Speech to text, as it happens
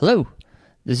Hello,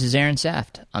 this is Aaron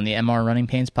Saft on the MR Running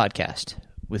Pains podcast.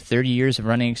 With 30 years of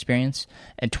running experience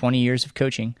and 20 years of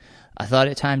coaching, I thought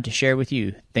it time to share with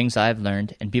you things I've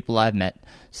learned and people I've met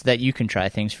so that you can try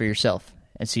things for yourself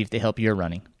and see if they help your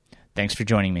running. Thanks for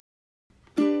joining me.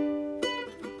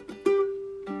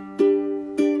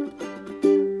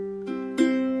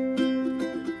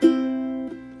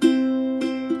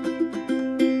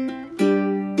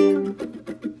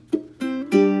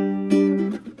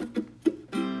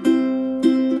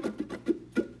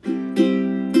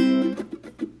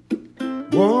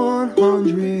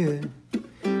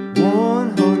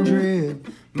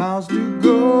 100 miles to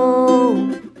go.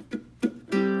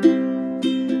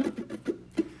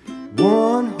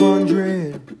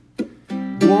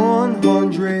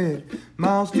 100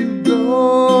 miles to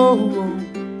go.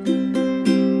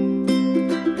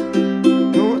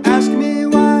 Don't ask me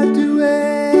why I do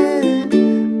it,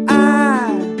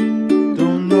 I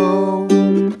don't know.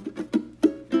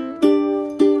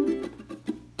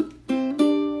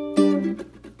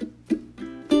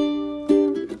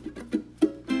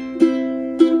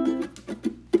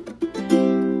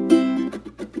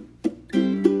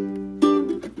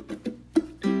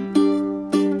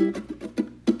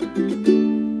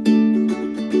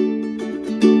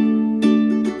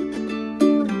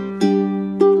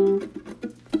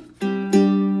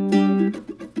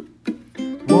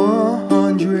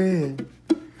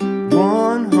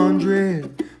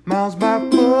 Miles by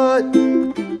foot.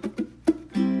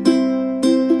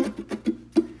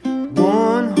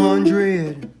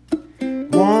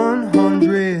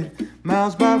 100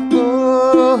 miles by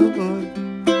foot.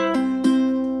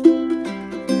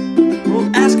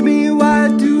 Don't ask me why I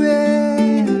do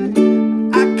it,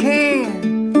 I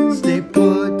can't stay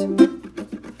put.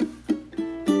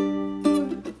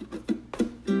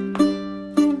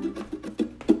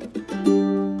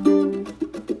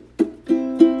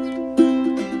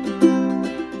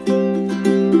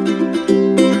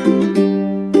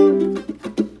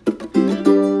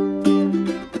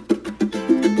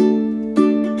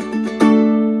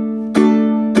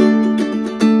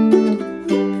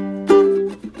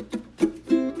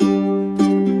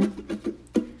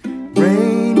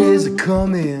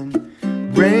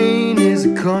 Rain is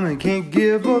a-coming, can't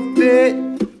give a fit.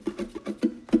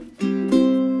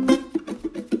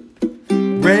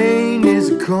 Rain is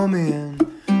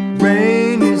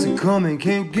a-coming,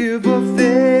 can't give a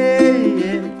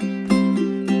fit.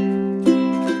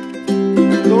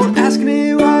 Don't ask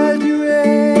me why I do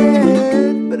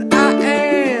it, but I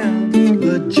am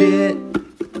legit.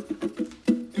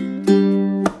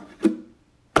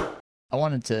 I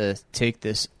wanted to take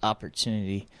this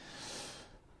opportunity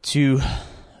to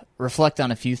reflect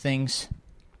on a few things.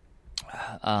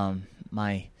 My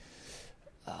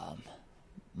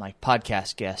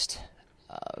podcast guest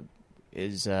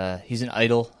is he's an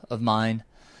idol of mine.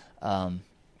 I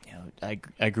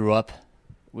grew up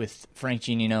with Frank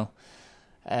Giannino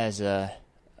as a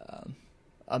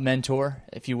mentor,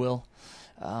 if you will,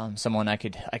 someone I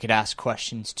could ask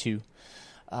questions to.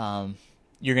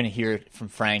 You're going to hear it from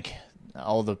Frank.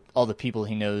 All the people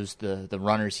he knows, the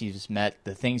runners he's met,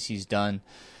 the things he's done.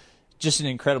 Just an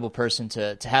incredible person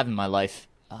to have in my life,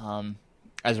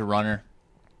 as a runner,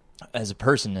 as a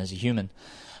person, as a human.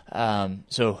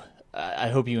 So I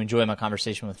hope you enjoy my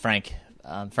conversation with Frank.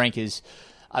 Frank is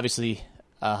obviously,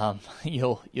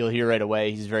 you'll hear right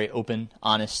away, he's very open,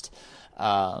 honest.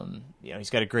 He's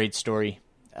got a great story,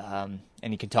 and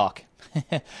he can talk.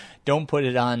 Don't put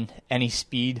it on any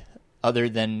speed other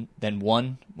than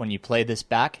one when you play this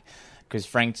back, because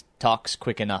Frank talks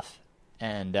quick enough.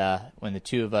 And when the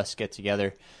two of us get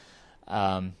together,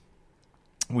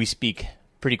 we speak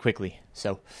pretty quickly.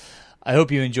 So I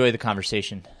hope you enjoy the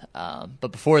conversation.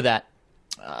 But before that,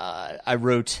 I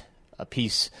wrote a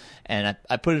piece, and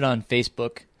I put it on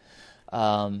Facebook.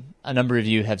 A number of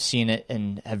you have seen it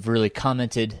and have really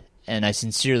commented, and I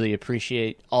sincerely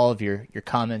appreciate all of your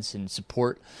comments and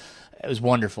support. It was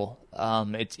wonderful.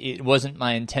 It wasn't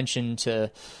my intention to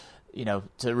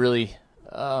really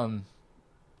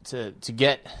to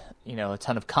get a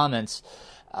ton of comments.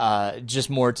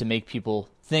 Just more to make people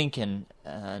think and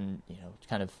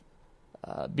kind of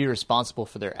be responsible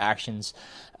for their actions.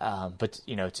 But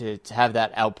to have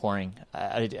that outpouring,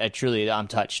 I'm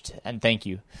touched, and thank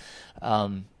you.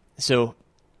 So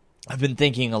I've been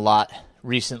thinking a lot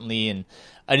recently, and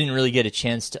I didn't really get a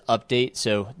chance to update,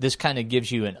 so this kind of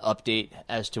gives you an update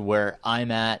as to where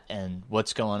I'm at and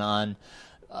what's going on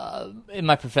in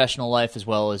my professional life, as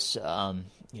well as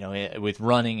with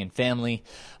running and family,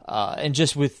 and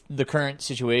just with the current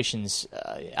situations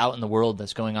out in the world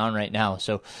that's going on right now.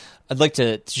 So I'd like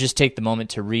to just take the moment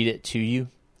to read it to you,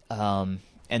 and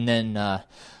and then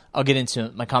I'll get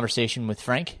into my conversation with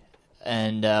Frank,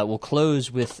 and we'll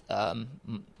close with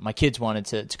my kids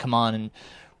wanted to come on, and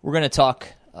we're going to talk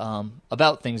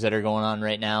about things that are going on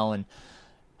right now and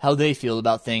how they feel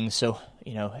about things. So,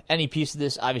 any piece of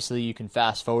this, obviously you can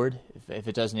fast forward if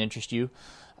it doesn't interest you.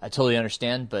 I totally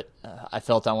understand, but I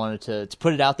felt I wanted to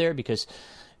put it out there, because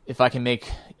if I can make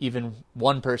even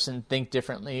one person think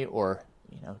differently, or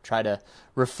try to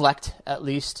reflect at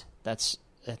least, that's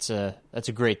a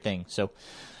great thing. So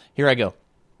here I go.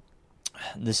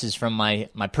 This is from my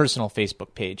personal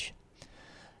Facebook page.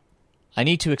 I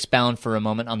need to expound for a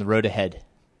moment on the road ahead.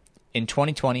 In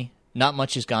 2020, not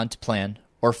much has gone to plan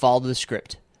or followed the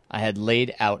script I had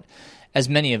laid out, as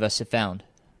many of us have found.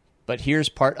 But here's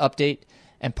part update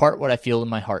and part what I feel in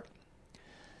my heart.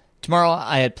 Tomorrow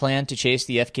I had planned to chase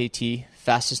the FKT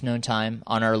fastest known time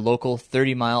on our local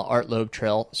 30-mile Art Loeb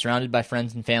trail, surrounded by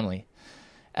friends and family.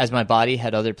 As my body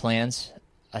had other plans,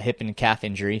 a hip and calf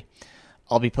injury,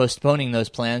 I'll be postponing those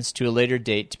plans to a later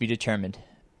date to be determined,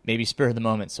 maybe spur of the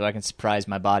moment so I can surprise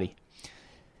my body.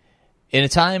 In a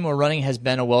time where running has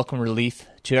been a welcome relief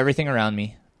to everything around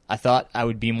me, I thought I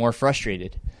would be more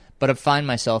frustrated, but I find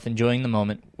myself enjoying the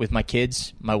moment with my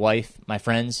kids, my wife, my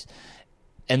friends,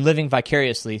 and living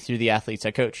vicariously through the athletes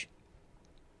I coach.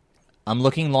 I'm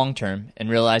looking long-term and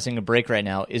realizing a break right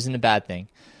now isn't a bad thing,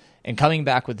 and coming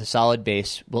back with a solid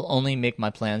base will only make my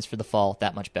plans for the fall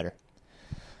that much better.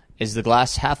 Is the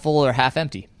glass half full or half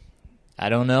empty? I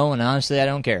don't know, and honestly, I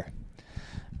don't care.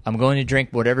 I'm going to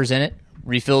drink whatever's in it,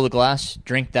 refill the glass,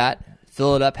 drink that,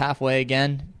 fill it up halfway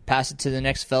again, pass it to the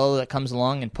next fellow that comes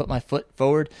along, and put my foot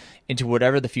forward into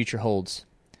whatever the future holds.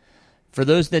 For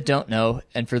those that don't know,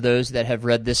 and for those that have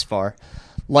read this far,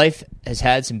 life has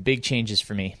had some big changes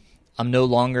for me. I'm no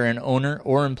longer an owner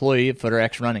or employee of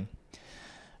FootRx Running.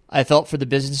 I felt for the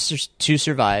business to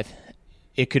survive,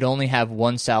 it could only have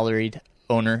one salaried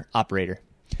owner-operator.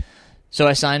 So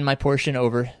I signed my portion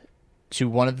over to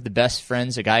one of the best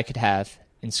friends a guy could have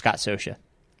in Scott Sosha.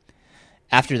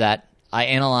 After that, I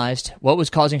analyzed what was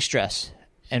causing stress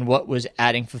and what was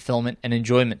adding fulfillment and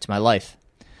enjoyment to my life.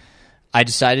 I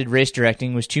decided race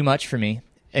directing was too much for me,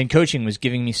 and coaching was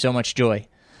giving me so much joy.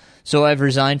 So I've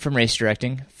resigned from race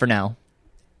directing, for now,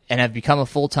 and have become a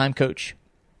full-time coach.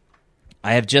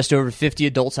 I have just over 50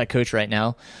 adults I coach right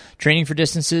now, training for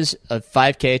distances of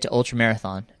 5K to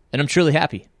ultramarathon, and I'm truly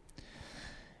happy.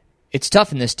 It's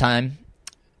tough in this time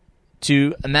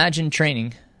to imagine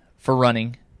training for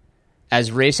running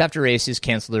as race after race is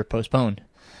canceled or postponed.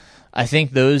 I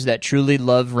think those that truly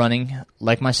love running,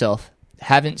 like myself,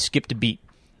 haven't skipped a beat.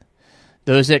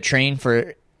 Those that train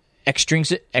for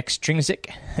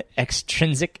extrinsic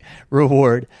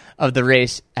reward of the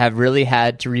race have really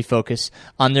had to refocus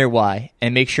on their why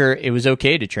and make sure it was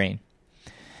okay to train.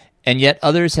 And yet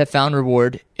others have found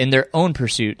reward in their own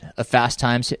pursuit of fast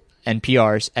times and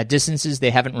PRs at distances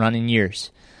they haven't run in years.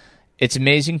 It's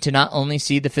amazing to not only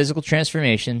see the physical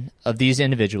transformation of these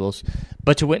individuals,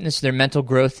 but to witness their mental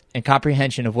growth and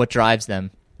comprehension of what drives them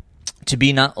to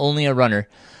be not only a runner,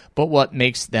 but what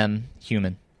makes them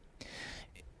human.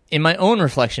 In my own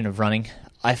reflection of running,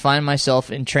 I find myself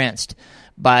entranced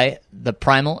by the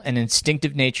primal and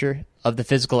instinctive nature of the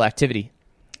physical activity.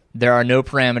 There are no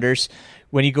parameters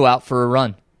when you go out for a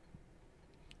run.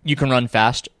 You can run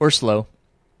fast or slow,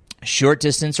 short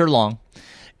distance or long.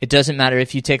 It doesn't matter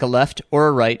if you take a left or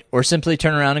a right or simply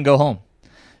turn around and go home.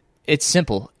 It's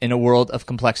simple in a world of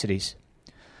complexities.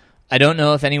 I don't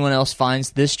know if anyone else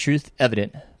finds this truth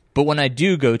evident, but when I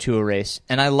do go to a race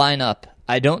and I line up,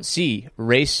 I don't see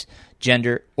race,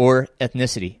 gender, or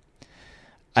ethnicity.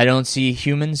 I don't see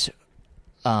humans.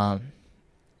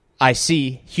 I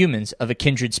see humans of a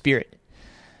kindred spirit.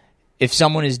 If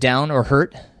someone is down or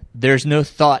hurt, there's no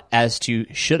thought as to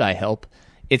should I help.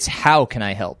 It's how can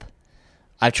I help.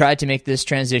 I've tried to make this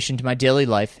transition to my daily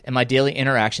life and my daily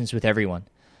interactions with everyone.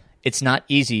 It's not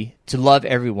easy to love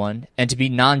everyone and to be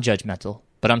non-judgmental,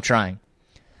 but I'm trying.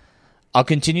 I'll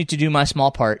continue to do my small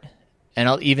part, and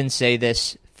I'll even say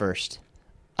this first.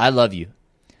 I love you.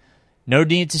 No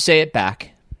need to say it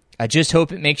back. I just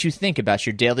hope it makes you think about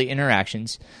your daily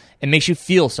interactions and makes you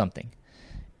feel something,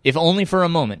 if only for a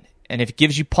moment, and if it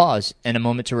gives you pause and a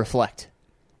moment to reflect.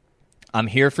 I'm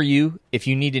here for you if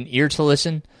you need an ear to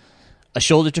listen, a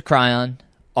shoulder to cry on,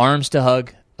 arms to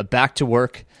hug, a back to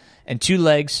work, and 2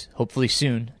 legs, hopefully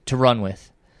soon, to run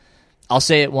with. I'll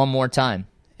say it one more time,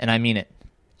 and I mean it.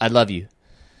 I love you.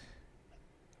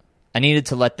 I needed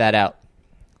to let that out.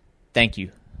 Thank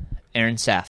you. Aaron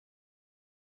Saff.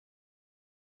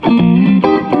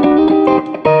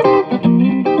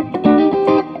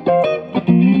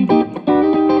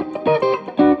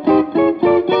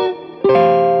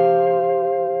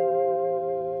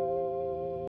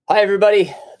 Hi,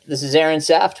 everybody. This is Aaron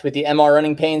Saft with the MR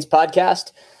Running Pains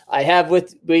podcast. I have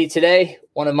with me today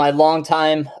one of my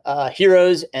longtime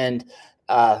heroes and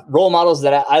role models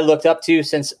that I looked up to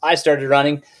since I started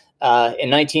running in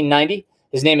 1990.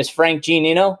 His name is Frank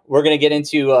Giannino. We're going to get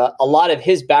into a lot of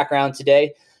his background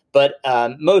today, but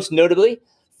most notably,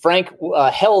 Frank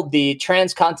held the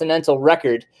Transcontinental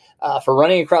record for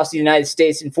running across the United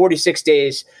States in 46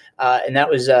 days, and that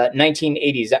was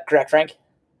 1980. Is that correct, Frank?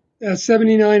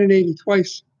 79 and 80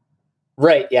 twice.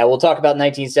 Right. Yeah. We'll talk about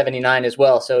 1979 as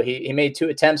well. So he made 2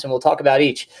 attempts, and we'll talk about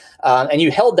each. And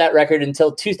you held that record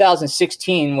until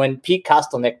 2016 when Pete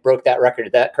Kostelnick broke that record.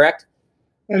 Is that correct?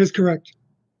 That is correct.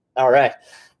 All right.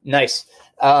 Nice.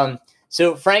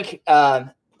 So Frank,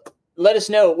 let us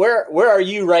know where are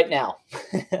you right now?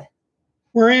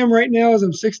 Where I am right now is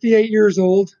I'm 68 years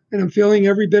old, and I'm feeling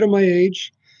every bit of my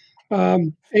age.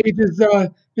 Age has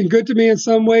been good to me in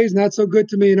some ways, not so good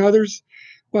to me in others.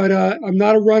 But I'm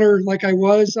not a runner like I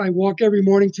was. I walk every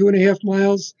morning 2.5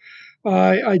 miles.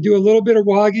 I do a little bit of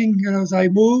walking as I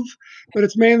move, but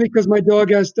it's mainly because my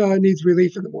dog needs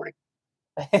relief in the morning.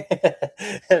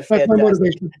 That's my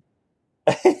motivation.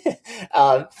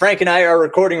 Frank and I are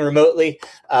recording remotely.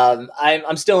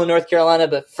 I'm still in North Carolina,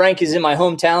 but Frank is in my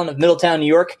hometown of Middletown, New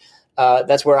York.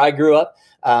 That's where I grew up.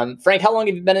 Frank, how long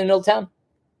have you been in Middletown?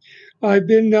 I've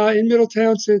been in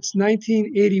Middletown since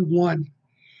 1981.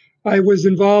 I was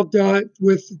involved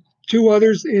with 2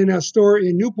 others in a store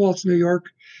in New Paltz, New York,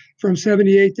 from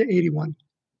 78 to 81.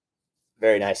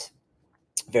 Very nice.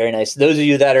 Very nice. Those of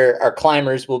you that are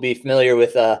climbers will be familiar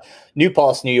with New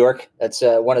Paltz, New York. That's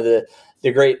one of the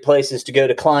great places to go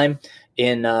to climb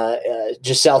in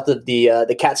just south of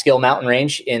the Catskill Mountain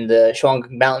Range in the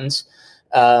Shawangunk Mountains.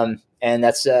 And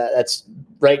that's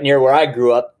right near where I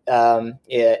grew up.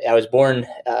 I was born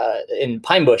in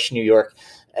Pine Bush, New York,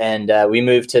 and we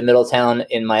moved to Middletown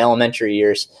in my elementary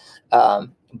years.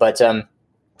 But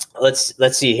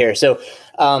let's see here. So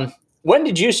when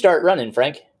did you start running,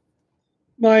 Frank?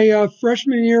 My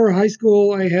freshman year of high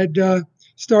school, I had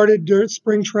started dirt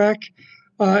spring track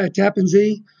at Tappan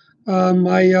Zee.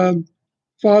 My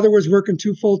father was working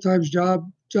 2 full-time jobs.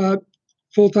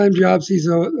 He's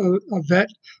a vet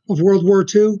of World War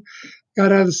II.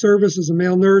 Got out of the service as a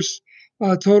male nurse.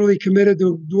 Totally committed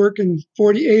to working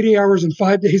 80 hours and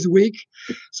 5 days a week.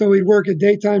 So he'd work a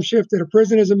daytime shift at a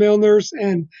prison as a male nurse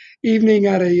and evening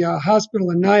at a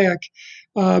hospital in Nyack.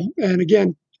 And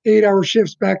again, 8-hour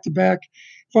shifts back to back.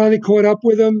 Finally caught up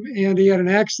with him, and he had an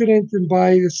accident. And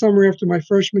by the summer after my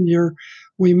freshman year,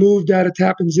 we moved out of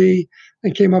Tappan Zee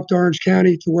and came up to Orange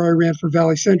County to where I ran for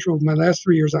Valley Central my last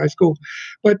 3 years of high school.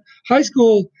 But high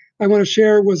school, I want to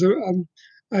share, was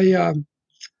a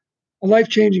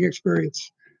life-changing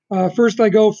experience. First, I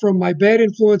go from my bad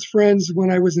influence friends when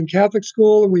I was in Catholic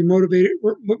school, and we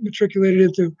matriculated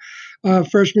into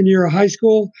freshman year of high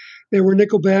school. There were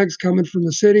nickel bags coming from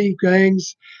the city,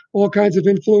 gangs, all kinds of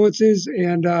influences,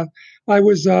 and I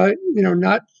was,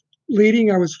 not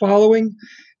leading. I was following.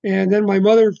 And then my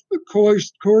mother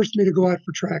coerced me to go out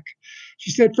for track. She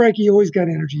said, "Frankie, you always got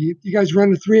energy. You guys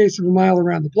run a 3/8 of a mile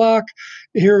around the block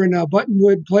here in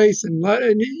Buttonwood Place, and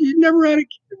you never had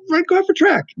to go out for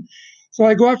track." So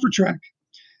I go out for track,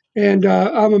 and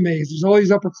I'm amazed. There's all these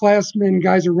upperclassmen,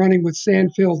 guys are running with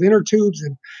sand-filled inner tubes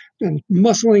and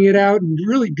muscling it out and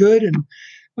really good. And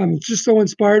I'm just so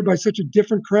inspired by such a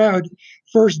different crowd.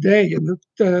 First day, and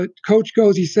the coach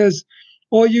goes, he says,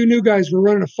 "All you new guys were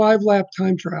running a 5-lap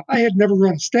time trial." I had never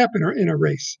run a step in a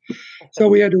race. So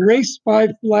we had to race 5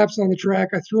 laps on the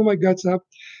track. I threw my guts up,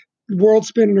 world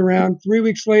spinning around. 3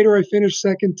 weeks later, I finished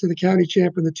second to the county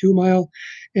champ in the 2-mile.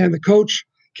 And the coach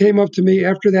came up to me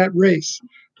after that race,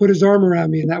 put his arm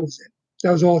around me, and that was it.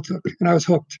 That was all it took. And I was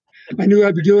hooked. I knew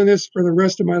I'd be doing this for the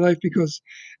rest of my life because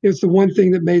it's the one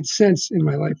thing that made sense in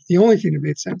my life. The only thing that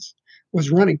made sense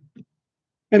was running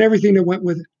and everything that went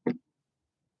with it.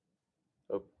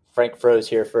 Oh, Frank froze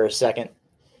here for a second.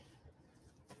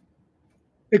 I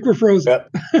think we're frozen.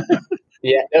 Yep.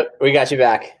 Yeah, we got you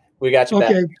back.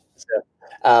 Okay.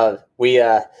 So,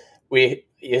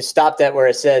 you stopped at where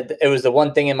it said it was the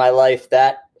one thing in my life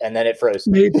that, and then it froze.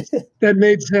 That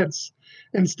made sense,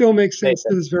 and still makes sense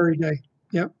to this very day.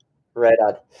 Yep. Right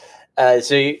on.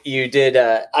 So you did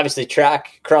obviously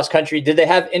track, cross country. Did they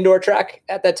have indoor track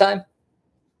at that time?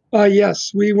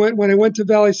 Yes, we went when I went to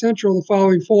Valley Central the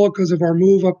following fall because of our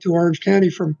move up to Orange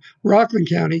County from Rockland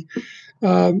County.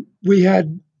 We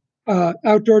had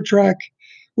outdoor track.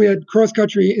 We had cross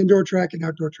country, indoor track, and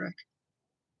outdoor track.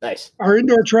 Nice. Our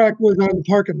indoor track was on the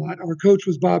parking lot. Our coach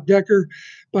was Bob Decker.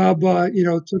 Bob,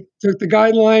 took the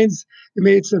guidelines. He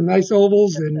made some nice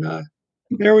ovals, and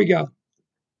there we go.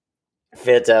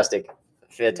 Fantastic.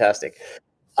 Fantastic.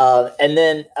 And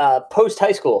then post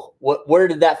high school, where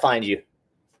did that find you?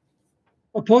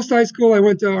 Well, post high school, I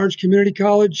went to Orange Community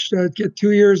College to get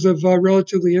 2 years of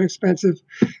relatively inexpensive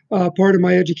part of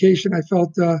my education. I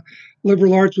felt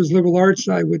liberal arts was liberal arts.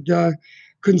 I would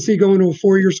couldn't see going to a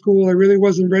 4-year school. I really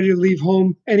wasn't ready to leave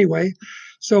home anyway,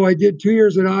 so I did 2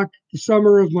 years at OC. The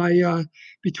summer of my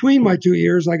between my 2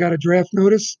 years, I got a draft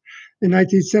notice in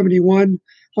 1971.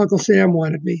 Uncle Sam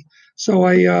wanted me, so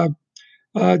I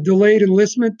delayed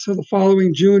enlistment till the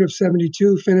following June of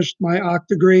 72, finished my OC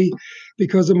degree.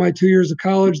 Because of my 2 years of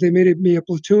college, they made me a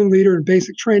platoon leader in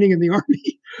basic training in the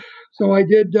Army. So I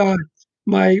did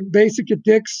my basic at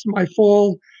Dix, my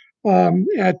fall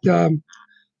at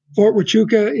Fort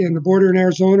Huachuca in the border in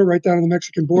Arizona, right down on the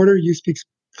Mexican border. You speak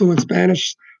fluent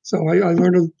Spanish, so I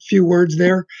learned a few words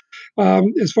there.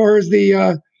 As far as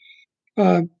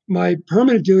my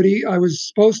permanent duty, I was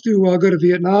supposed to go to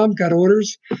Vietnam, got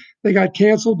orders. They got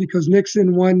canceled because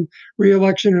Nixon won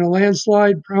re-election in a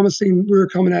landslide, promising we were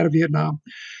coming out of Vietnam.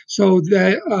 So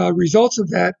the results of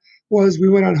that was we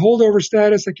went on holdover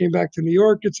status. I came back to New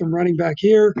York, did some running back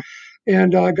here,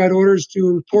 and got orders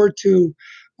to report to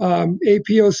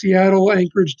APO Seattle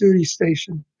Anchorage Duty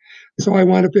Station. So I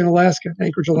wound up in Alaska,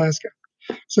 Anchorage, Alaska.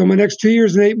 So my next 2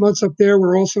 years and 8 months up there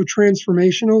were also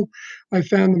transformational. I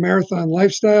found the marathon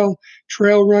lifestyle,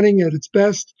 trail running at its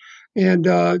best, and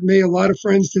made a lot of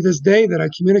friends to this day that I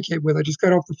communicate with. I just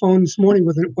got off the phone this morning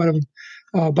with one of them,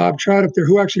 Bob Trout up there,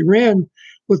 who actually ran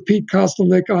with Pete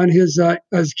Kostelnick on his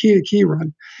key to key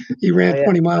run. He ran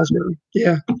 20 miles with him.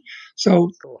 Yeah.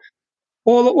 So Cool.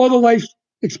 all the life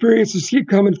experiences keep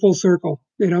coming full circle,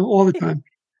 all the time.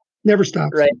 Never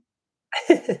stops. Right.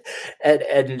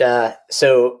 and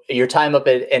so your time up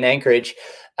in Anchorage,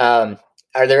 are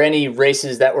there any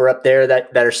races that were up there that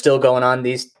are still going on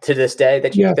to this day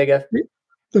that you can think of?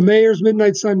 The Mayor's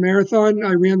Midnight Sun Marathon.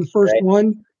 I ran the first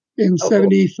one in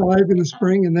 75 in the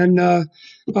spring, and then a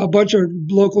bunch of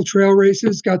local trail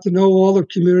races. Got to know all the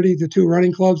community, the two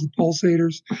running clubs, the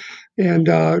Pulsators, and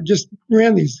just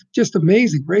ran these just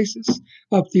amazing races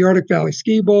up the Arctic Valley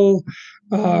Ski Bowl.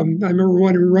 I remember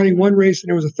running one race, and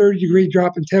there was a 30-degree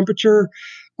drop in temperature.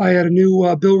 I had a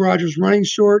new Bill Rogers running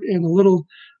short and a little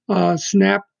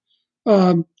snap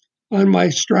on my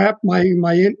strap.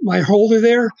 My holder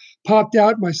there popped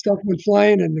out. My stuff went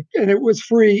flying, and it was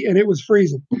free, and it was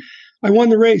freezing. I won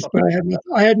the race, but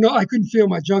I couldn't feel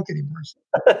my junk anymore. So.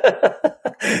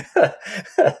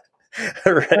 That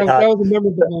was a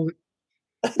memorable moment.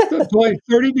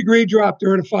 30-degree drop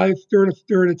during a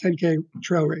 10K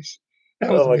trail race. That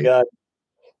was amazing. God.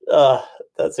 Oh,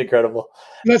 that's incredible.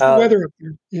 That's the weather up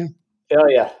there. Yeah. Oh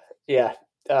yeah. Yeah.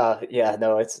 No,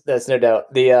 that's no doubt.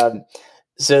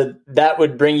 So that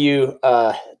would bring you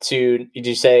to, did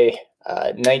you say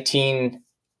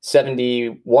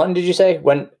 1971? Did you say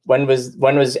when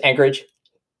was Anchorage?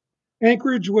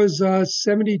 Anchorage was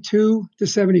 72 to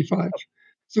 75.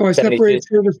 So I separated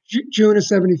service June of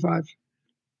 75.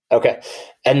 Okay.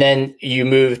 And then you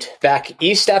moved back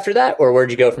east after that, or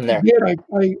where'd you go from there? Yeah,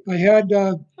 I had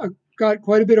got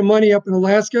quite a bit of money up in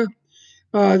Alaska.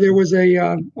 There was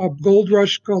a gold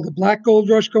rush called the Black Gold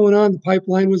Rush going on. The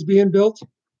pipeline was being built,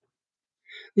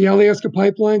 the Alaska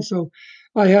pipeline. So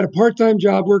I had a part-time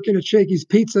job working at Shakey's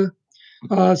Pizza.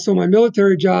 So my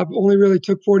military job only really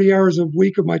took 40 hours a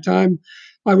week of my time.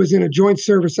 I was in a joint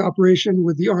service operation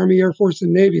with the Army, Air Force,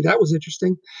 and Navy. That was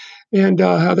interesting. And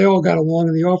how they all got along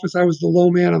in the office. I was the low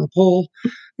man on the pole.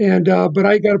 And but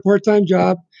I got a part-time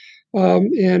job.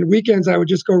 And weekends, I would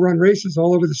just go run races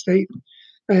all over the state.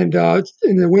 And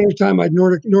in the wintertime, I'd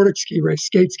Nordic ski race,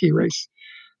 skate ski race.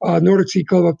 Nordic Ski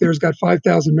Club up there has got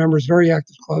 5,000 members, very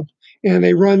active club. And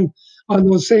they run on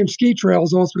those same ski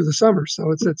trails all through the summer. So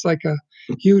it's like a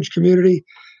huge community,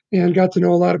 and got to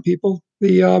know a lot of people.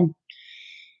 Well,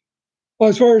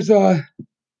 as far as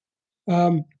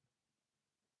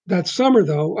that summer,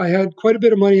 though, I had quite a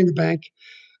bit of money in the bank.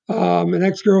 An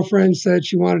ex-girlfriend said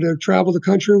she wanted to travel the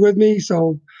country with me.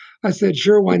 So I said,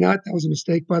 sure, why not? That was a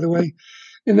mistake, by the way.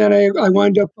 And then I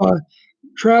wound up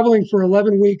traveling for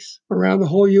 11 weeks around the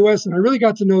whole U.S. And I really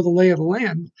got to know the lay of the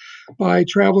land by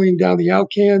traveling down the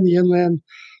Alcan, the Inland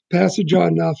Passage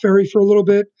on ferry for a little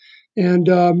bit, and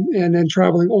then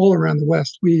traveling all around the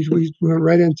West. We went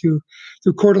right through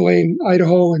Coeur d'Alene,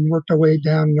 Idaho, and worked our way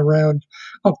down and around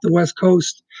up the West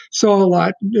Coast. Saw a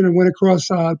lot, went across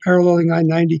paralleling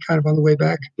I-90 kind of on the way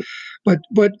back. But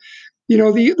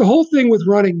the whole thing with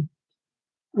running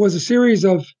was a series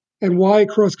of, and why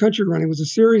cross-country running was a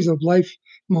series of life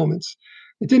moments.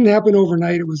 It didn't happen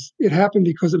overnight. It happened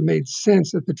because it made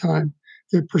sense at the time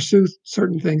to pursue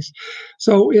certain things.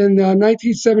 So in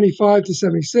 1975 to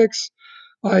 76,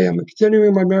 I am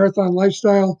continuing my marathon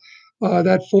lifestyle.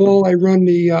 That fall, I run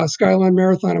the Skyline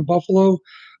Marathon in Buffalo,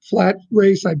 flat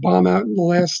race. I bomb out in the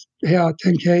last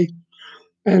 10K.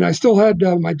 And I still had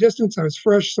my distance. I was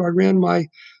fresh, so I ran my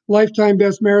lifetime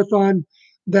best marathon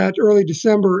that early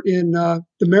December in the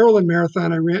Maryland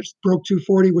Marathon. I broke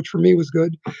 240, which for me was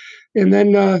good. And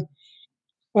then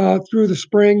through the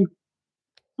spring,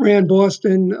 ran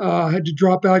Boston. Had to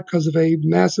drop out because of a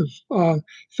massive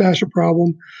fascia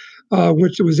problem,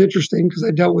 which was interesting because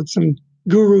I dealt with some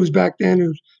gurus back then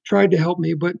who tried to help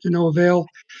me, but to no avail.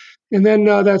 And then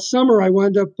that summer, I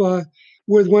wound up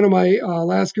with one of my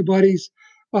Alaska buddies.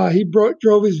 He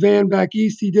drove his van back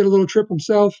east. He did a little trip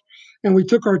himself, and we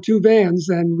took our two vans,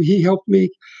 and he helped me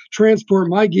transport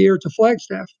my gear to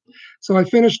Flagstaff. So I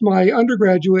finished my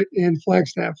undergraduate in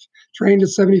Flagstaff, trained at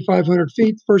 7,500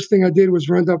 feet. First thing I did was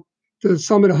run up to the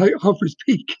summit of Humphreys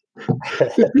Peak,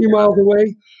 15 miles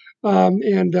away,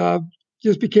 and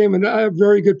just became a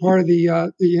very good part of the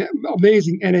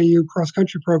amazing NAU cross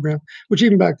country program, which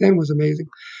even back then was amazing.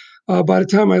 By the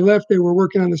time I left, they were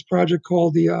working on this project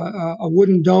called the a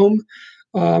wooden dome,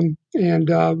 and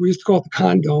we used to call it the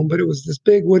condome, but it was this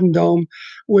big wooden dome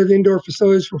with indoor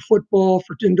facilities for football,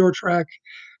 for indoor track.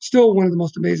 Still one of the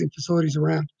most amazing facilities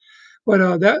around.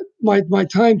 But that my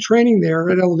time training there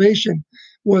at Elevation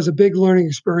was a big learning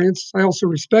experience. I also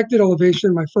respected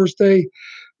Elevation. My first day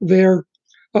there,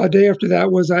 day after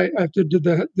that was after did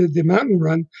the mountain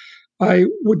run. I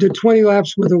did 20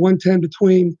 laps with a 110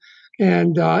 between,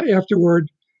 and afterward,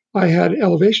 I had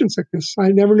elevation sickness. I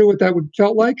never knew what that would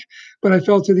felt like, but I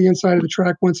fell to the inside of the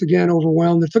track once again,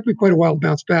 overwhelmed. It took me quite a while to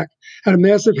bounce back. Had a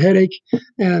massive headache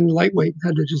and lightweight.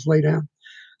 Had to just lay down.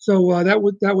 So that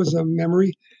was a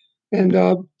memory. And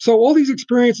so all these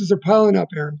experiences are piling up,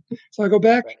 Aaron. So I go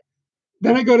back,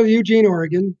 then I go to Eugene,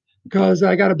 Oregon, because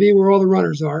I got to be where all the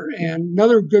runners are. And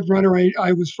another good runner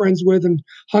I was friends with and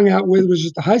hung out with was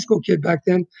just a high school kid back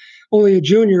then, only a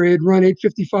junior. He had run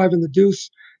 8:55 in the deuce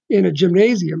in a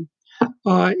gymnasium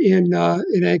in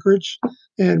Anchorage.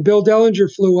 And Bill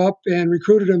Dellinger flew up and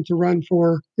recruited him to run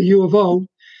for the U of O.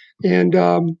 And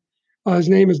his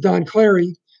name is Don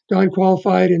Clary. Don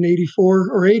qualified in 84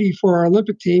 or 80 for our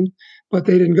Olympic team, but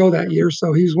they didn't go that year.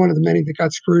 So he was one of the many that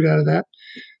got screwed out of that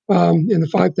in the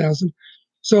 5,000.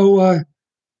 So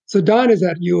Don is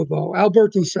at U of O,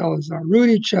 Alberto Salazar,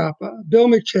 Rudy Chapa, Bill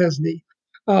McChesney,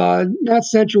 Matt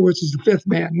Centrowitz is the fifth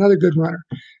man, another good runner.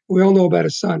 We all know about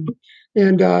his son.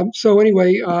 And so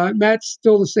anyway, Matt's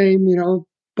still the same,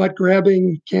 butt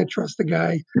grabbing, can't trust the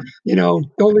guy.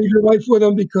 Don't leave your wife with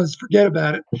him because forget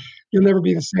about it. You'll never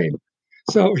be the same.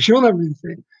 So she'll never be the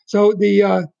same. So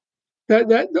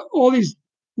that all these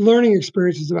learning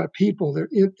experiences about people, their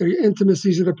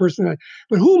intimacies of the person.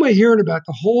 But who am I hearing about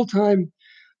the whole time?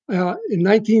 In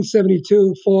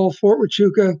 1972, fall, Fort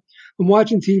Huachuca. I'm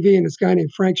watching TV, and this guy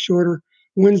named Frank Shorter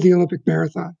wins the Olympic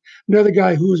marathon. Another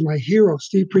guy who was my hero,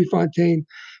 Steve Prefontaine,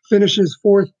 finishes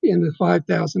fourth in the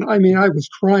 5,000. I mean, I was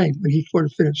crying when he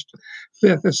finished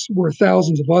fifth. There were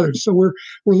thousands of others. So we're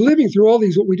living through all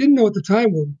these, what we didn't know at the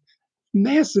time were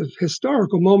massive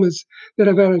historical moments that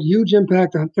have had a huge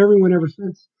impact on everyone ever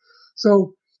since.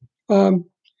 So I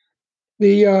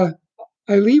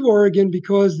leave Oregon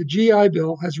because the GI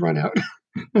Bill has run out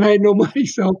and I had no money.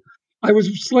 So I was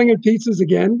slinging pizzas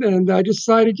again. And I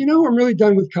decided, I'm really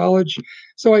done with college.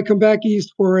 So I come back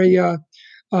east for what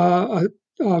do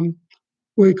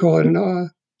you call it?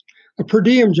 A per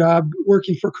diem job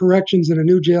working for corrections in a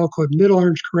new jail called Middle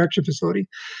Orange Correction Facility.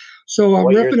 So I'm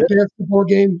repping a basketball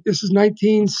game. This is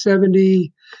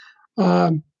 1970.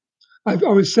 I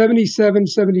was 77,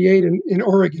 78 in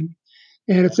Oregon.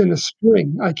 And it's in the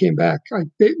spring. I came back.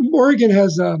 Oregon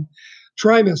has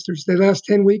trimesters. They last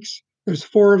 10 weeks. There's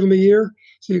 4 of them a year.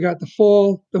 So you got the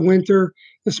fall, the winter,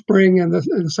 the spring, and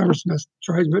the summer semester,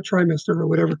 trimester or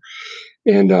whatever.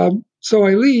 And so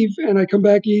I leave and I come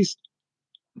back east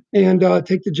and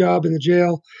take the job in the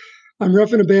jail. I'm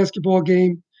roughing a basketball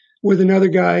game with another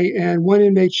guy, and one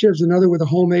inmate shivs another with a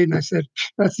homemade. And I said,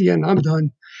 that's the end. I'm done.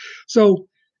 So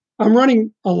I'm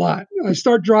running a lot. I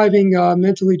start driving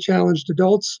mentally challenged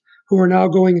adults who are now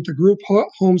going into group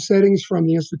home settings from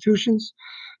the institutions.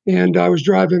 And I was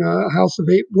driving a house of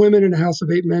 8 women and a house of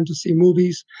 8 men to see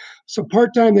movies. So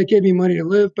part-time, they gave me money to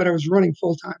live, but I was running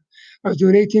full-time. I was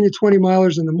doing 18 to 20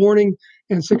 milers in the morning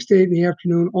and 6 to 8 in the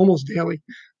afternoon, almost daily.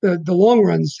 The long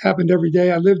runs happened every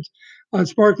day. I lived on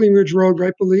Sparkling Ridge Road,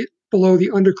 right below the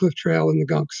Undercliff Trail in the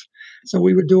Gunks. So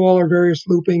we would do all our various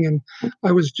looping, and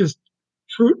I was just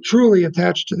truly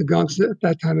attached to the Gunks at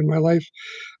that time in my life.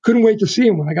 Couldn't wait to see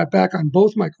him when I got back on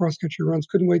both my cross country runs.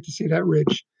 Couldn't wait to see that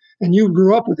ridge. And you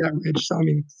grew up with that ridge, so I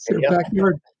mean, it's their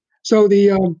backyard. So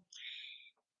the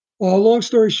long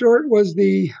story short was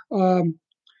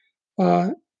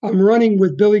I'm running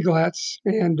with Billy Glatz,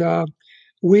 and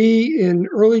we in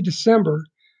early December,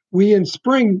 we in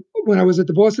spring when I was at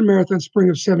the Boston Marathon, spring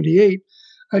of '78,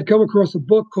 I'd come across a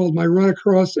book called My Run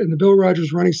Across in the Bill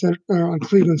Rogers Running Center on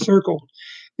Cleveland Circle,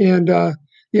 and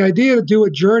the idea to do a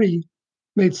journey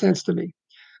made sense to me.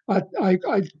 I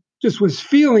just was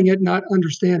feeling it, not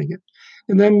understanding it,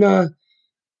 and then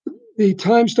the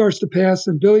time starts to pass,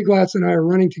 and Billy Glatz and I are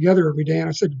running together every day. And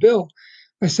I said, Bill,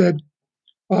 I said,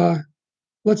 uh,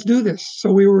 let's do this.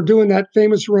 So we were doing that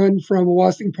famous run from a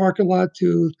Washington parking lot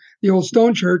to the old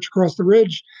Stone Church across the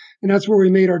ridge. And that's where we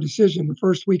made our decision the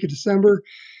first week of December.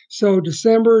 So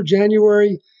December,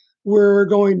 January, we're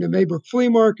going to Maybrook Flea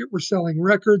Market. We're selling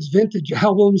records, vintage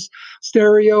albums,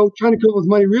 stereo, trying to come up with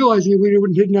money, realizing we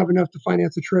didn't have enough to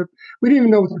finance a trip. We didn't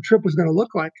even know what our trip was going to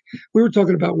look like. We were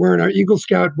talking about wearing our Eagle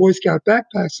Scout, Boy Scout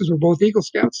backpacks because we're both Eagle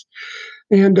Scouts.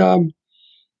 And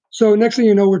so next thing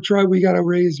you know, we got to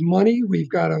raise money. We've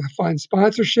got to find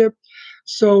sponsorship.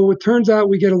 So it turns out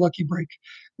we get a lucky break.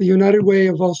 The United Way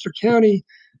of Ulster County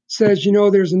says,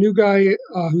 there's a new guy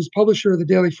who's publisher of the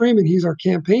Daily Freeman. He's our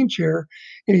campaign chair,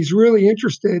 and he's really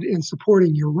interested in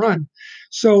supporting your run.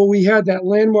 So we had that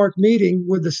landmark meeting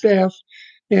with the staff,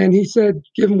 and he said,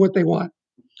 give them what they want.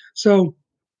 So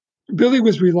Billy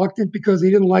was reluctant because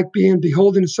he didn't like being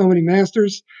beholden to so many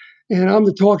masters. And I'm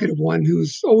the talkative one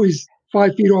who's always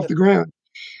 5 feet off the ground,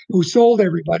 who sold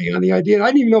everybody on the idea. And I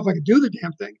didn't even know if I could do the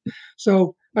damn thing.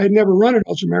 So I had never run an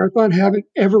ultra marathon, haven't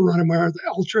ever run a marathon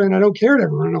ultra, and I don't care to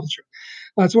ever run an ultra.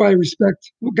 That's why I respect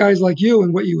guys like you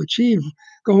and what you achieve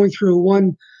going through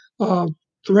one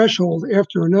threshold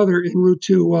after another en route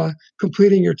to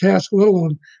completing your task, let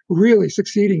alone really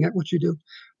succeeding at what you do,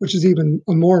 which is even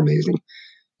more amazing.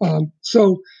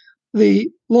 So the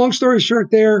long story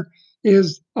short there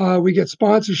is we get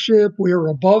sponsorship. We are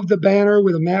above the banner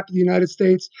with a map of the United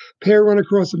States, Pair Run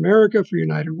Across America for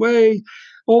United Way.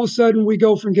 All of a sudden, we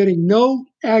go from getting no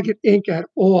agate ink at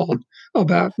all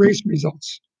about race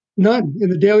results, none in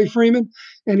the Daily Freeman,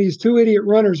 and these two idiot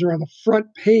runners are on the front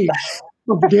page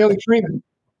of the Daily Freeman.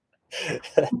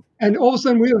 And all of a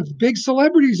sudden, we have big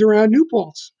celebrities around New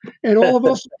Paltz. And all of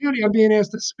Ulster County, I'm being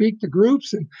asked to speak to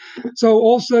groups. And so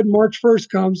all of a sudden, March 1st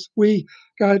comes.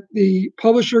 The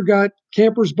publisher got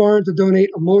Campers Barn to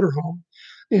donate a motorhome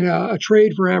in a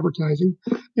trade for advertising.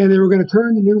 And they were going to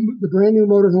turn the brand new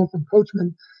motorhome from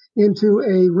Coachman into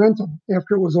a rental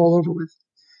after it was all over with.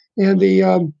 And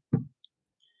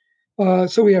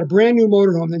so we had a brand new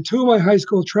motorhome. Then two of my high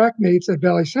school track mates at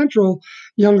Valley Central,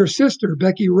 younger sister,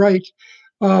 Becky Wright,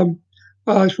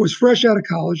 was fresh out of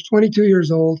college, 22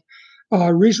 years old,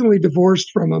 recently divorced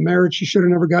from a marriage she should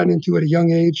have never gotten into at a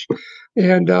young age.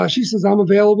 And she says, I'm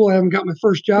available. I haven't got my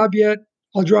first job yet.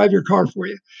 I'll drive your car for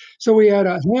you. So we had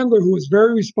a handler who was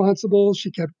very responsible.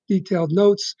 She kept detailed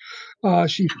notes.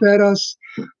 She fed us.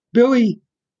 Billy,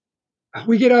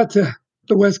 we get out to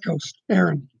the West Coast,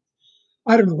 Aaron.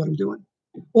 I don't know what I'm doing.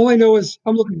 All I know is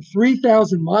I'm looking at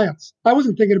 3,000 miles. I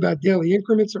wasn't thinking about daily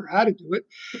increments or how to do it.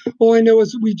 All I know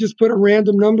is we just put a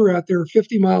random number out there,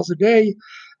 50 miles a day,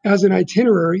 as an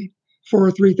itinerary for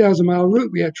a 3,000-mile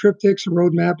route. We had triptychs, a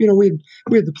road map. We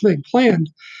had the thing planned.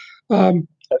 What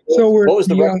was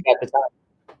the record at the time?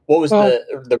 What was the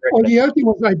record? The other thing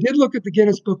was I did look at the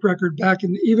Guinness Book record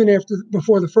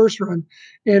before the first run,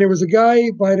 and it was a guy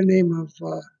by the name of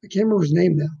I can't remember his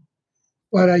name now.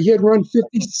 But he had run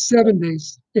 57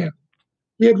 days. Yeah,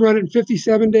 he had run it in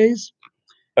 57 days.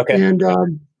 Okay. And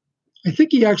I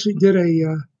think he actually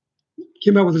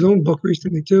came out with his own book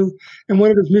recently too. And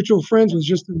one of his mutual friends was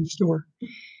just in the store.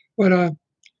 But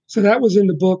so that was in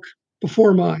the book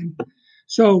before mine.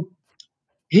 So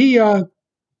I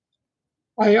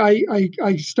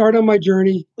start on my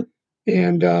journey,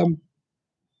 and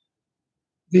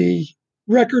the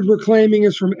record we're claiming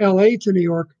is from L.A. to New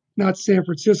York, not San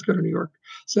Francisco to New York.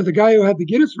 So the guy who had the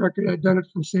Guinness record had done it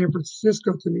from San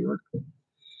Francisco to New York.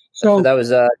 So that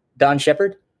was Don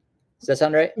Shepard? Does that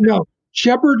sound right? No,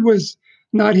 Shepard was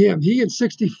not him. He in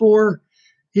 64,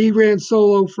 he ran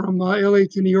solo from LA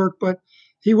to New York, but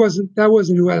that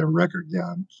wasn't who had a record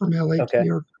from LA to New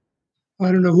York.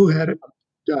 I don't know who had it.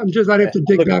 I'd have to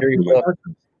dig back through my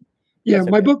archives. Yeah,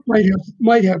 my book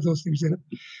might have those things in it.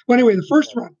 Well, anyway, the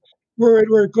first run, we're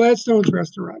at Gladstone's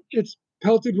restaurant. It's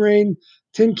pelted rain,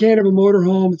 tin can of a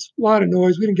motorhome. It's a lot of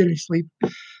noise. We didn't get any sleep.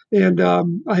 And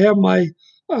I have my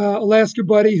Alaska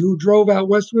buddy who drove out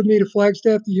west with me to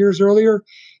Flagstaff the years earlier.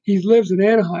 he lives in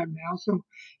Anaheim now. So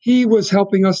he was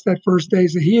helping us that first day.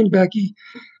 So he and Becky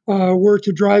were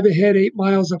to drive ahead 8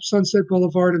 miles up Sunset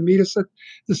Boulevard and meet us at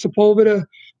the Sepulveda,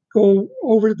 go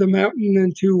over the mountain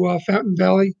into Fountain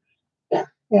Valley,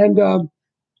 and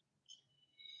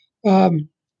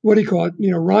what do you call it?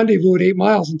 Rendezvous at 8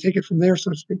 miles and take it from there,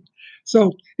 so to speak.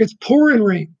 So it's pouring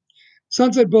rain.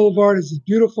 Sunset Boulevard is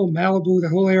beautiful. Malibu, the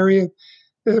whole area.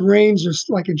 The rain's just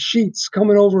like in sheets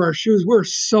coming over our shoes. We're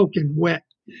soaking wet.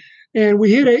 And we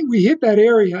hit that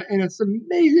area, and it's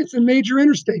amazing. It's a major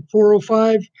interstate,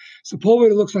 405.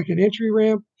 Sepulveda looks like an entry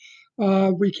ramp.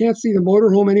 We can't see the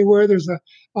motorhome anywhere. There's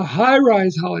a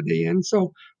high-rise Holiday Inn,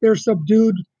 so they're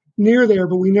subdued near there,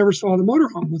 but we never saw the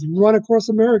motorhome. It was run across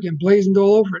America and blazoned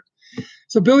all over it.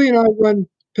 So Billy and I run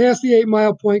past the 8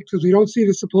 mile point because we don't see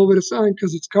the Sepulveda sign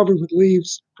because it's covered with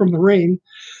leaves from the rain.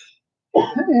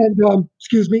 And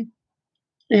excuse me.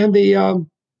 And I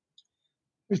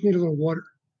just need a little water,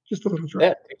 just a little drop.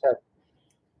 Yeah, exactly.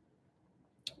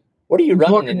 What are you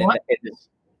running in this?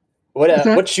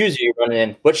 What shoes are you running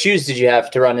in? What shoes did you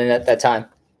have to run in at that time?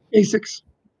 Asics.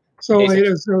 So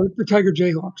the Tiger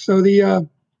Jayhawk.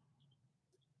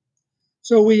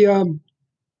 So we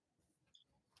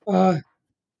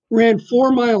ran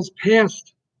 4 miles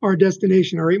past our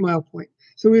destination, our 8 mile point.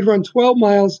 So we'd run 12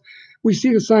 miles. We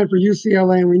see the sign for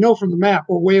UCLA, and we know from the map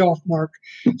we're way off mark.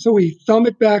 So we thumb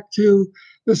it back to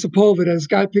the Sepulveda. This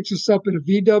guy picks us up in a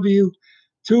VW,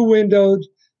 2-windowed,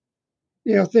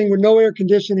 thing with no air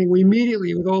conditioning. We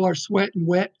immediately, with all our sweat and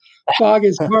wet, fog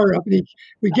his car up. And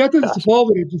we get to the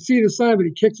Sepulveda to see the sign, but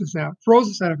he kicks us out, throws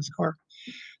us out of his car.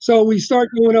 So we start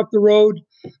going up the road,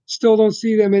 still don't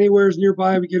see them anywhere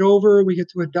nearby. We get over, we get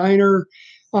to a diner,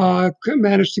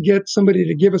 managed to get somebody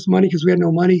to give us money because we had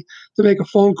no money, to make a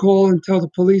phone call and tell the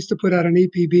police to put out an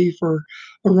EPB for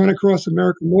a run across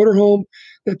America motorhome,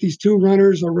 that these two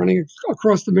runners are running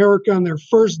across America on their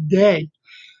first day,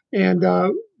 and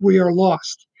we are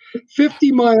lost.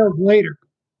 50 miles later,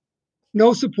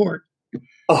 no support.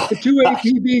 The two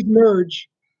APBs merge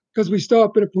because we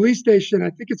stop at a police station. I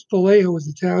think it's Vallejo is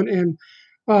the town, and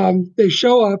they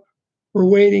show up. We're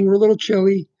waiting. We're a little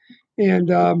chilly, and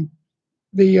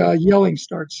the yelling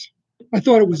starts. I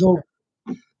thought it was over.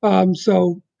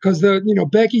 So because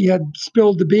Becky had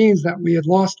spilled the beans that we had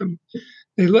lost them.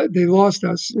 They lost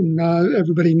us, and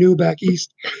everybody knew back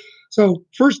east. So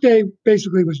first day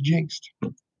basically was jinxed.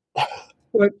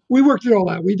 But we worked it all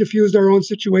out. We diffused our own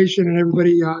situation, and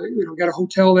everybody, got a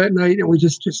hotel that night, and we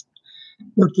just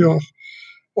worked it off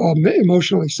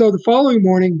emotionally. So the following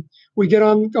morning, we get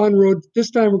on road.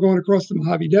 This time, we're going across the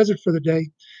Mojave Desert for the day.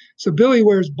 So Billy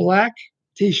wears black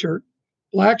T-shirt,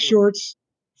 black shorts,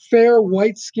 fair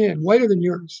white skin, whiter than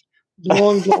yours,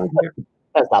 long blonde hair.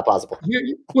 That's not possible.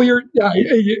 He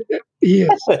is.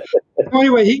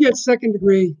 Anyway, he gets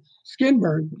second-degree skin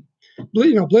burn,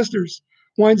 blisters.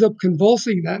 Winds up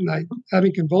convulsing that night,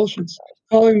 having convulsions.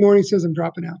 Following morning, says, I'm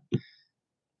dropping out.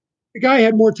 The guy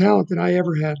had more talent than I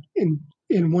ever had in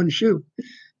one shoe,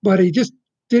 but he just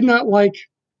did not like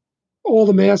all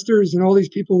the masters and all these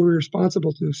people we were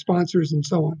responsible to, sponsors and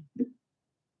so on.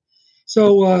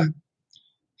 So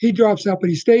he drops out, but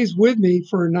he stays with me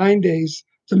for 9 days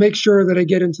to make sure that I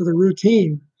get into the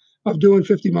routine of doing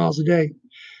 50 miles a day.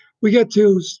 We get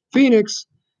to Phoenix.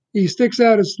 He sticks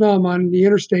out his thumb on the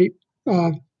interstate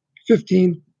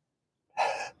 15.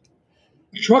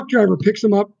 The truck driver picks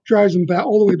him up, drives him back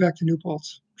all the way back to New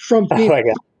Paltz from Phoenix.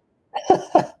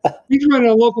 He's running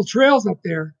on local trails up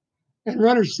there, and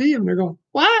runners see him. They're going,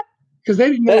 "What?" Because they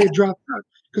didn't know he had dropped out.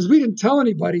 Because we didn't tell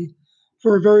anybody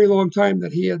for a very long time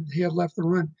that he had left the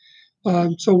run.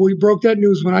 So we broke that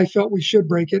news when I felt we should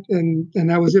break it, and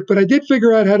that was it. But I did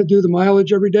figure out how to do the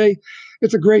mileage every day.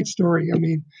 It's a great story. I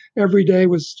mean, every day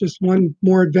was just one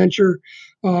more adventure,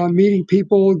 meeting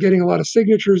people, getting a lot of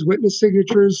signatures, witness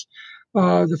signatures,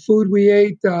 the food we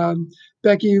ate.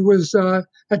 Becky was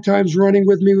at times running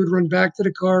with me, would run back to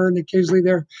the car, and occasionally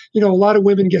there, a lot of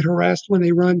women get harassed when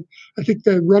they run. I think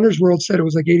the Runner's World said it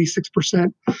was like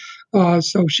 86%.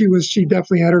 So she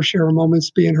definitely had her share of moments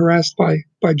being harassed by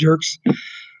jerks.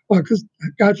 Because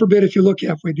God forbid if you look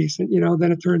halfway decent,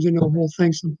 then it turns into a whole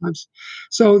thing sometimes.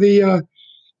 So the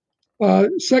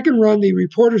second run, the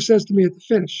reporter says to me at the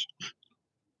finish,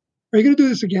 "Are you going to do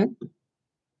this again?"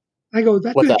 I go,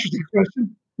 "That's an interesting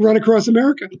question. Run across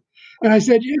America?" And I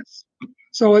said, "Yes."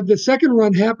 So the second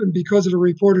run happened because of a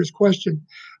reporter's question.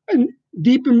 And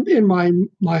deep in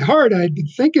my heart, I had been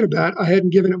thinking about it. I hadn't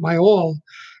given it my all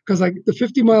because the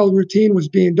 50-mile routine was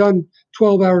being done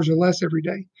 12 hours or less every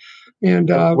day. And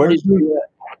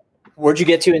where'd you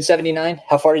get to in 79?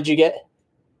 How far did you get?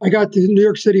 I got to New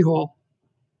York City Hall.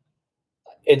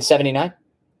 In 79?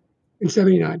 in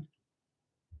 79.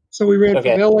 So we ran from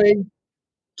Okay. LA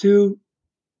to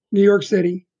New York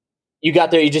City. You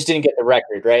got there, you just didn't get the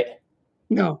record, right?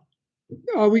 No,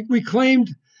 we claimed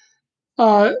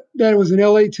that it was an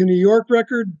LA to New York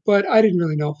record, but I didn't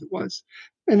really know if it was.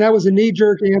 And that was a knee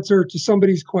jerk answer to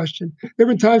somebody's question. There have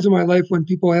been times in my life when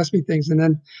people ask me things and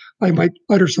then I might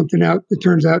utter something out that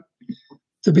turns out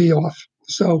to be off.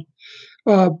 So,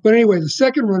 but anyway, the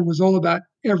second run was all about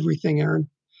everything, Aaron,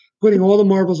 putting all the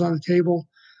marbles on the table.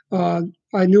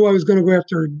 I knew I was going to go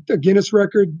after a Guinness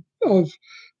record of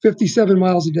 57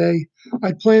 miles a day.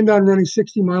 I planned on running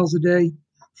 60 miles a day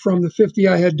from the 50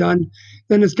 I had done.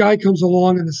 Then this guy comes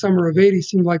along in the summer of 80,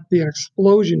 seemed like be an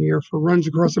explosion year for runs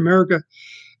across America.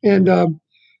 And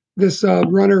this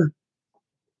runner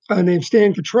named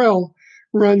Stan Cottrell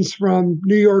runs from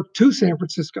New York to San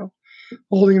Francisco,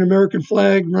 holding an American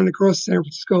flag, running across San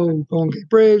Francisco, Golden Gate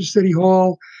Bridge, City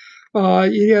Hall.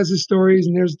 He has his stories,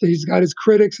 and he's got his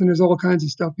critics, and there's all kinds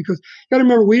of stuff. Because you got to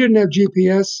remember, we didn't have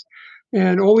GPS,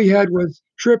 and all we had was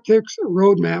triptychs, a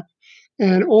roadmap,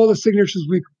 and all the signatures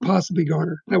we could possibly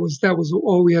garner. That was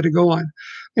all we had to go on,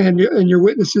 and your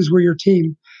witnesses were your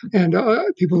team, and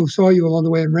people who saw you along the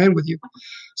way and ran with you.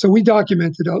 So we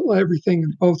documented everything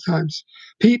both times.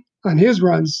 Pete, on his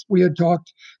runs, we had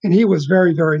talked, and he was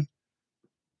very, very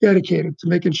dedicated to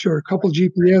making sure. A couple of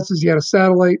GPSs, he had a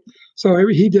satellite, so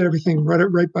he did everything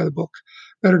right by the book,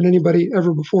 better than anybody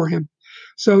ever before him.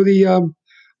 So the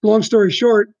long story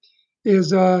short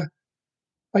is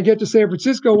I get to San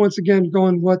Francisco once again,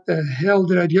 going, what the hell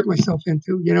did I get myself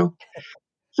into?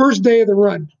 First day of the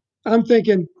run, I'm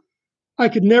thinking I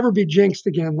could never be jinxed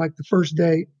again like the first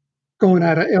day going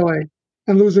out of LA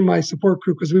and losing my support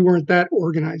crew because we weren't that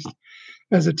organized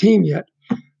as a team yet.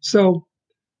 So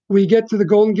we get to the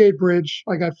Golden Gate Bridge.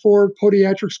 I got 4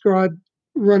 podiatric squad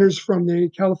runners from the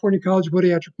California College of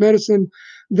Podiatric Medicine,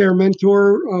 their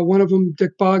mentor, one of them,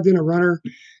 Dick Bogdan, a runner.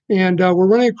 And we're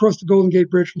running across the Golden Gate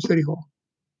Bridge from City Hall.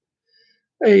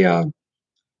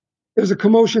 There's a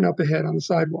commotion up ahead on the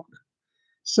sidewalk.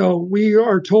 So we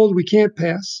are told we can't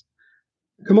pass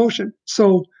commotion.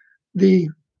 So the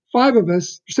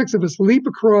 6 of us leap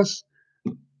across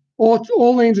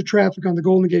all lanes of traffic on the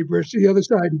Golden Gate Bridge to the other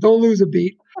side. Don't lose a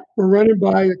beat. We're running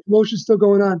by. The commotion's still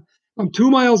going on. I'm 2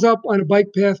 miles up on a bike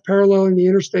path paralleling the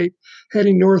interstate,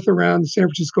 heading north around the San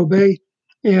Francisco Bay,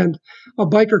 and a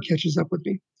biker catches up with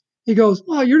me. He goes,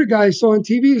 "Oh, you're the guy I saw on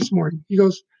TV this morning." He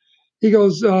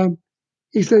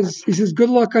says, "Good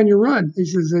luck on your run." He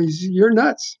says, "You're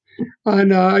nuts."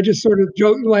 And I just sort of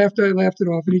laughed it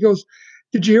off. And he goes,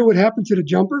 "Did you hear what happened to the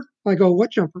jumper?" I go,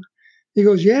 "What jumper?" He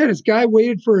goes, "Yeah, this guy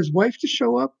waited for his wife to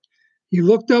show up. He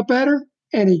looked up at her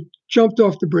and he jumped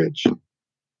off the bridge."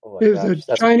 Oh It was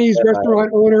a Chinese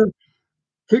restaurant owner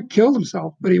who killed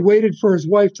himself, but he waited for his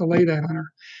wife to lay that on her.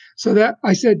 So that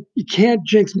I said, "You can't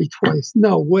jinx me twice.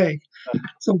 No way."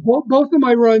 So both of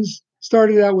my runs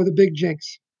started out with a big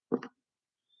jinx.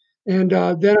 And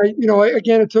then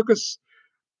again, it took us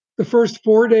the first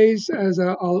 4 days as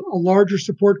a larger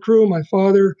support crew. My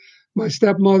father, my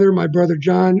stepmother, my brother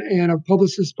John, and a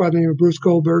publicist by the name of Bruce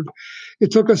Goldberg.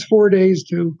 It took us 4 days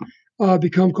to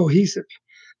become cohesive.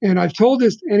 And I've told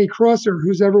this to any crosser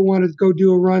who's ever wanted to go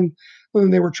do a run, when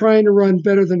they were trying to run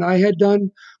better than I had done,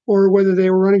 or whether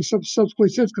they were running subsequently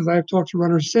since, because I have talked to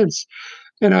runners since.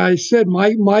 And I said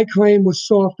my claim was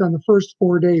soft on the first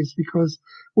 4 days because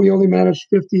we only managed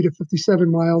 50 to 57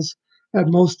 miles at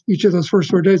most each of those first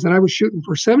 4 days. And I was shooting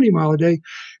for 70 mile a day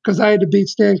because I had to beat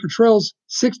Stan Cottrell's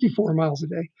 64 miles a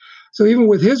day. So even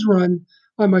with his run,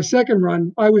 on my second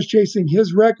run, I was chasing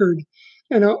his record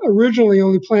and originally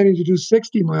only planning to do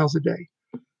 60 miles a day.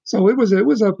 So it was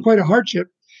quite a hardship.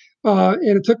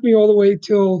 And it took me all the way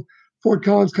till Fort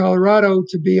Collins, Colorado,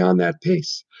 to be on that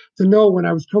pace, to know when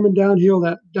I was coming downhill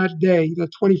that day, the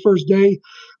 21st day,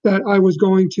 that I was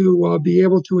going to be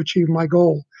able to achieve my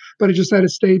goal. But I just had to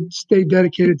stay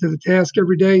dedicated to the task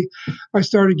every day. I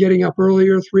started getting up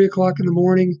earlier, 3 o'clock in the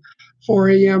morning, 4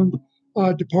 a.m.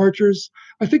 Departures.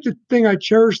 I think the thing I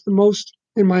cherished the most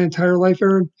in my entire life,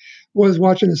 Aaron, was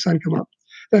watching the sun come up.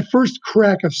 That first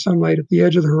crack of sunlight at the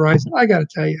edge of the horizon, I got to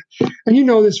tell you, and you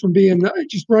know this from being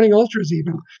just running ultras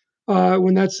even,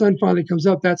 when that sun finally comes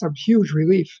up, that's a huge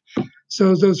relief.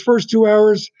 So those first 2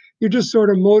 hours, you're just sort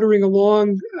of motoring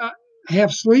along,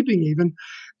 half sleeping even,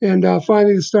 and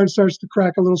finally the sun starts to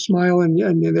crack a little smile, and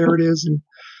there it is. And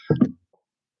a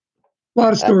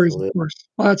lot of stories, Absolutely. of course,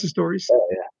 lots of stories. Oh,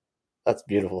 yeah. That's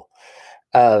beautiful.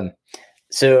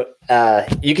 So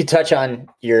you could touch on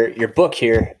your book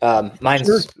here. Mine's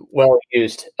Sure. well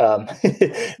used,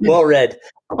 well read.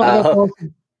 Awesome.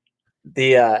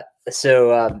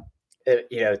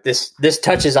 this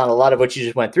touches on a lot of what you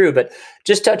just went through, but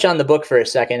just touch on the book for a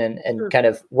second and Sure. kind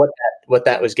of what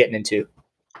that was getting into.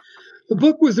 The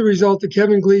book was the result of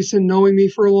Kevin Gleason knowing me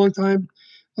for a long time,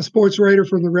 a sports writer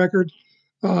from the Record,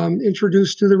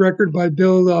 introduced to the Record by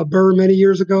Bill Burr many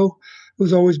years ago,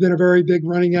 who's always been a very big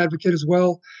running advocate as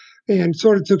well, and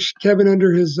sort of took Kevin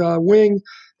under his wing.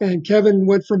 And Kevin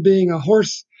went from being a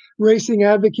horse racing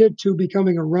advocate to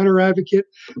becoming a runner advocate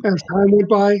as time went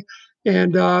by.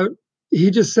 And he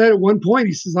just said at one point,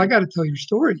 he says, "I got to tell your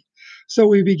story." So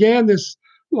we began this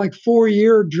like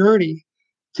 4-year journey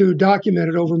to document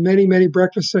it over many, many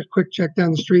breakfasts at Quick Check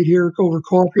down the street here over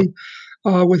coffee,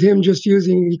 with him just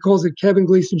using, he calls it Kevin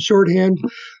Gleason shorthand,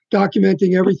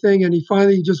 documenting everything. And he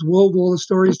finally just wove all the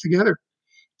stories together.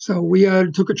 So we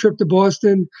took a trip to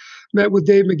Boston, met with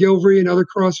Dave McGilvery, another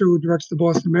crosser who directs the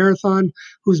Boston Marathon,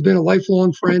 who's been a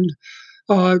lifelong friend.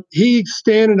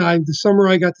 Stan and I, the summer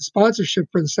I got the sponsorship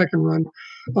for the second run,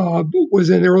 was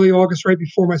in early August, right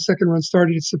before my second run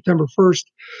started. It's September 1st.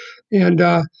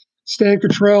 And Stan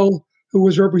Cottrell, who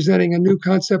was representing a new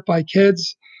concept by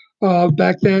Keds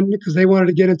back then, because they wanted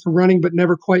to get into running but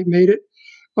never quite made it.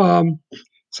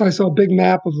 So I saw a big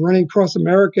map of running across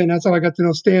America, and that's how I got to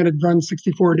know Stan had run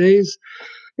 64 days.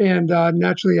 And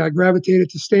naturally, I gravitated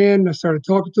to Stan. I started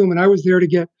talking to him, and I was there to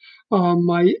get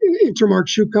my Intermark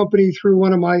shoe company through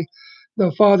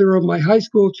the father of my high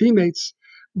school teammates,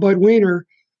 Bud Weiner,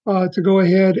 to go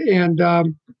ahead and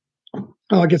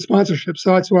get sponsorship.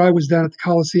 So that's where I was down at the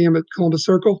Coliseum at Columbus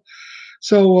Circle.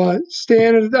 So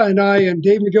Stan and I and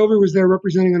Dave McGilvery was there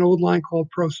representing an old line called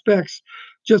Pro Specs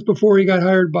just before he got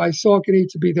hired by Saucony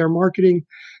to be their marketing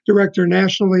director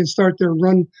nationally and start their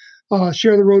run,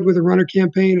 Share the Road with a Runner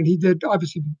campaign. And he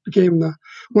obviously became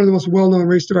one of the most well-known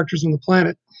race directors on the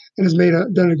planet and has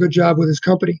done a good job with his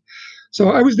company. So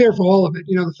I was there for all of it.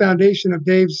 The foundation of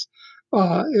Dave's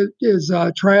his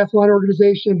triathlon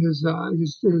organization, his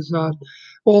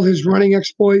all his running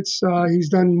exploits. He's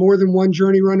done more than one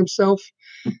journey run himself.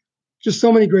 Just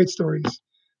so many great stories.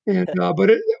 And but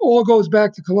it all goes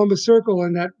back to Columbus Circle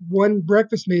and that one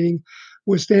breakfast meeting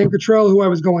with Stan Cottrell, who I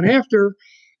was going after,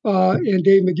 and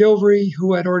Dave McGilvery,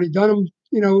 who had already done them.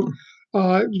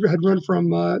 Had run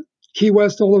from Key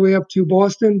West all the way up to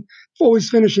Boston, always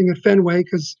finishing at Fenway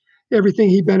because everything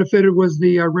he benefited was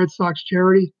the Red Sox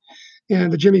charity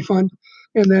and the Jimmy Fund.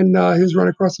 And then his run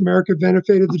across America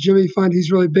benefited the Jimmy Fund.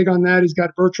 He's really big on that. He's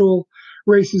got virtual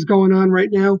races going on right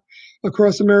now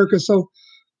across America. So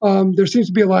there seems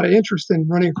to be a lot of interest in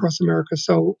running across America.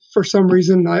 So for some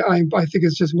reason, I think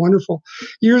it's just wonderful.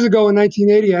 Years ago in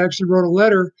 1980, I actually wrote a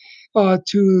letter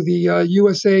to the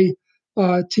USA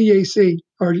TAC,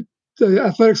 or the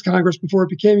Athletics Congress before it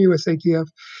became USATF,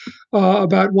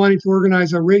 about wanting to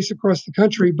organize a race across the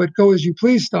country, but go as you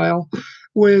please style,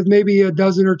 with maybe a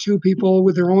dozen or two people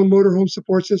with their own motorhome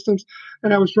support systems.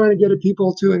 And I was trying to get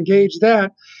people to engage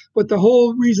that. But the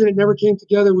whole reason it never came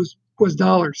together was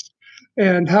dollars.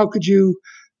 And how could you,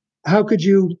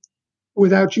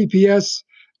 without GPS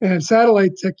and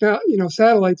satellites,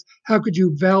 how could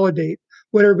you validate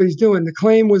what everybody's doing? The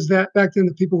claim was that back then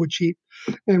the people would cheat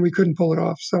and we couldn't pull it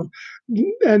off. So,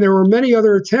 and there were many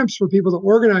other attempts for people to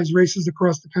organize races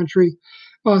across the country,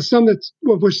 some that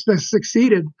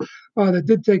succeeded, that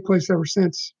did take place ever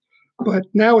since. But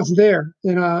now it's there.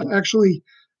 And actually,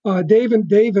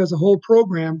 Dave has a whole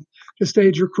program to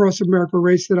stage a cross America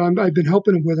race that I've been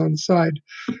helping him with on the side,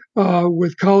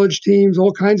 with college teams,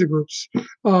 all kinds of groups,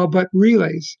 but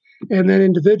relays, and then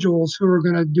individuals who are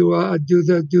going to do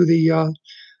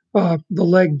the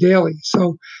leg daily.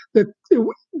 So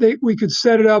we could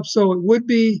set it up so it would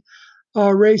be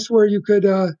a race where you could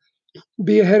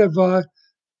be ahead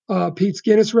of Pete's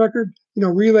Guinness record.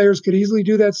 Relayers could easily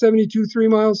do that 72 3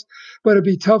 miles, but it'd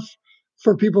be tough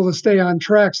for people to stay on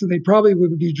track. So they probably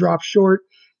would be dropped short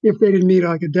if they didn't meet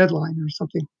like a deadline or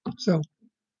something. So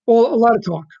a lot of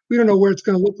talk. We don't know where it's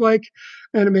going to look like,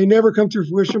 and it may never come to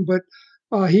fruition, but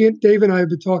Dave and I have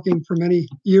been talking for many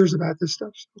years about this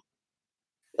stuff. So.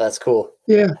 That's cool.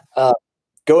 Yeah.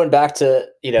 Going back to,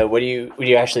 when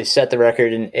you actually set the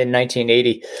record in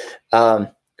 1980,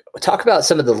 talk about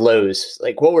some of the lows.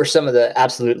 Like, what were some of the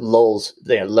absolute lows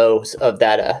of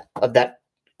that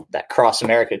cross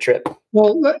America trip?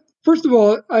 Well, first of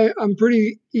all, I'm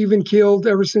pretty even keeled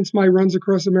ever since my runs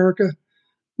across America.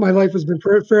 My life has been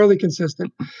fairly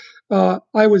consistent.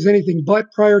 I was anything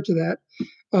but prior to that.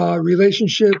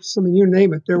 Relationships, I mean, you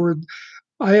name it.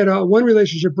 I had one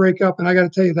relationship break up, and I got to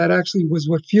tell you, that actually was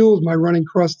what fueled my running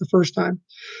cross the first time.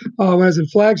 When I was in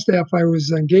Flagstaff, I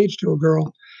was engaged to a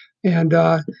girl, and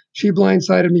she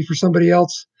blindsided me for somebody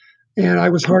else, and I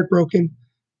was heartbroken.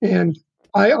 And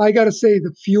I got to say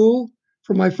the fuel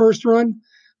for my first run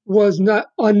was not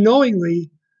unknowingly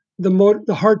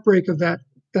the heartbreak of that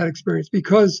experience,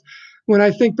 because when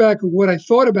I think back of what I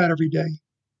thought about every day,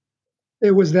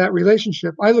 it was that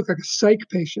relationship. I looked like a psych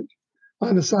patient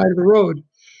on the side of the road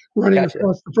running Gotcha.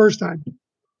 across the first time.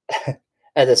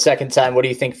 And the second time, what do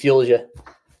you think fuels you?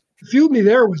 Fueled me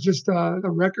there was just a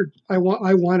record. I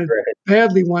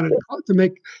badly wanted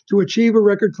to achieve a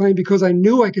record claim, because I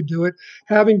knew I could do it.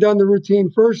 Having done the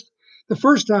routine the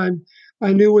first time,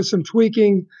 I knew with some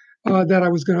tweaking that I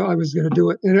was gonna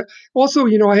do it. And also,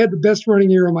 I had the best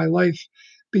running year of my life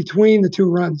between the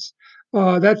two runs.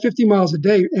 That 50 miles a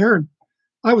day, Aaron,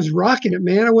 I was rocking it,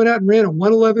 man. I went out and ran a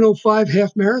 1:11:05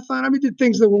 half marathon. I mean, did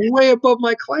things that were way above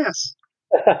my class.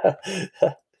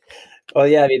 Well,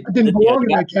 yeah, I mean, I didn't belong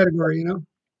in that category,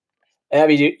 I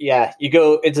mean, you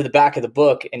go into the back of the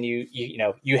book, and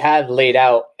you had laid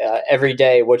out every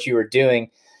day what you were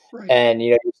doing, Right. and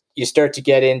you start to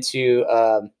get into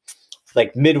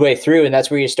like midway through, and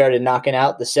that's where you started knocking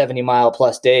out the 70-mile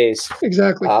plus days.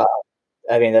 Exactly.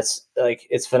 I mean, that's like,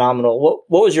 it's phenomenal.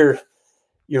 What was your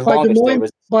By longest day?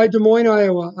 By Des Moines,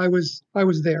 Iowa, I was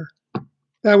there.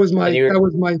 That was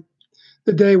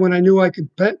the day when I knew I could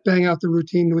bang out the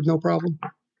routine with no problem.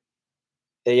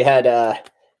 You had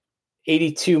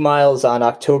 82 miles on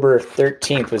October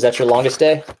 13th. Was that your longest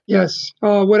day? Yes.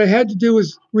 What I had to do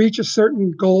was reach a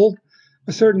certain goal,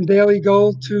 a certain daily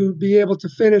goal, to be able to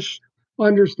finish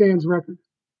under Stan's record.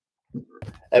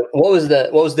 What was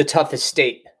the toughest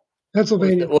state?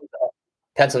 Pennsylvania.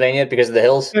 Pennsylvania, because of the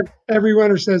hills? Every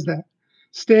runner says that.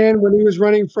 Stan, when he was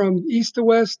running from east to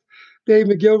west, Dave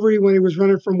McGilvery, when he was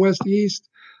running from west to east,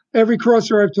 every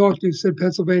crosser I've talked to said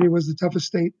Pennsylvania was the toughest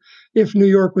state if New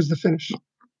York was the finish.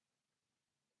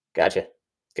 Gotcha.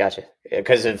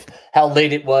 Because of how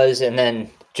late it was, and then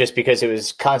just because it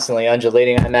was constantly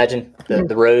undulating, I imagine,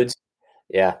 the roads.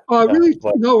 Yeah. Really,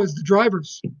 no, it's the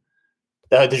drivers.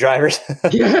 The drivers?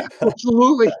 Yeah,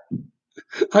 absolutely.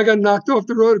 I got knocked off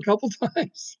the road a couple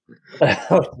times.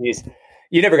 Oh, geez.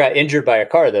 You never got injured by a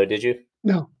car, though, did you?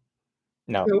 No.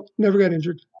 Nope, never got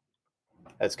injured.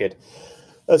 That's good.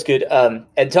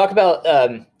 And talk about,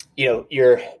 I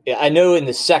know in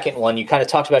the second one, you kind of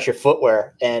talked about your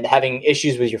footwear and having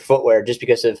issues with your footwear just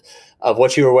because of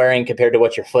what you were wearing compared to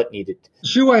what your foot needed. The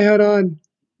shoe I had on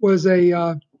was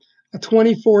a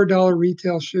 $24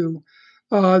 retail shoe.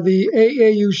 The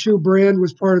AAU shoe brand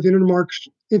was part of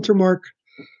Intermark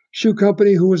Shoe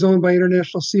Company, who was owned by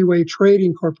International Seaway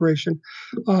Trading Corporation.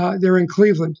 They're in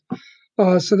Cleveland.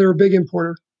 So they're a big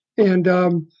importer. And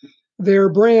their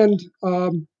brand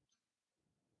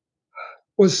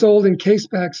was sold in case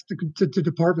packs to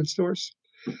department stores.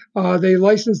 They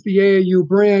licensed the AAU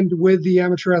brand with the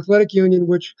Amateur Athletic Union,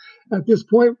 which at this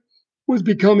point was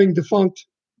becoming defunct.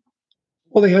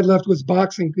 All they had left was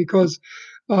boxing, because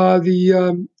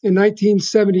in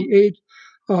 1978,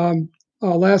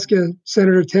 Alaska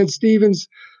Senator Ted Stevens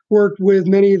worked with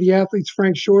many of the athletes,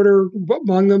 Frank Shorter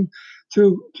among them,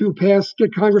 to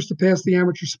get Congress to pass the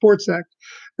Amateur Sports Act.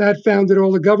 That founded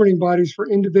all the governing bodies for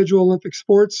individual Olympic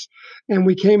sports, and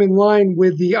we came in line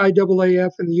with the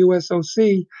IAAF and the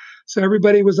USOC, so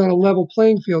everybody was on a level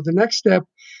playing field. The next step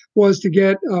was to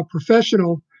get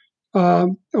professional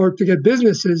or to get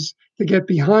businesses to get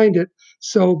behind it.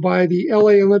 So by the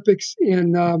LA Olympics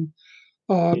in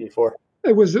 84.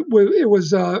 There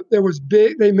was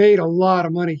big. They made a lot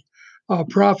of money,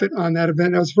 profit on that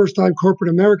event. That was the first time corporate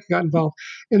America got involved,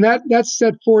 and that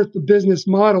set forth the business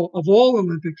model of all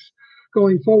Olympics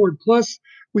going forward. Plus,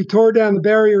 we tore down the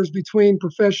barriers between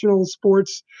professional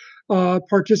sports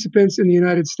participants in the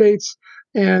United States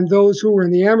and those who were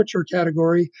in the amateur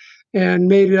category, and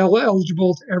made it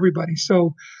eligible to everybody.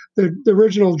 So the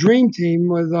original dream team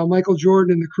with Michael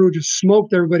Jordan and the crew just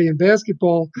smoked everybody in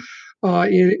basketball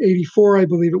in '84, I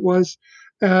believe it was.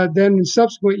 Then in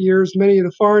subsequent years, many of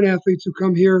the foreign athletes who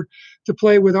come here to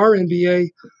play with our NBA,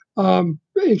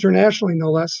 internationally no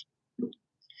less,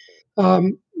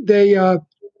 they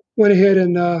went ahead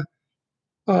and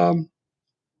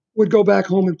would go back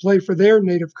home and play for their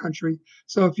native country.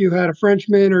 So if you had a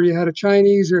Frenchman or you had a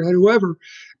Chinese or had whoever.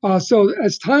 So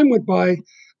as time went by,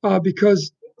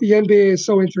 because the NBA is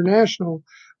so international,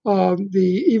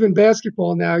 even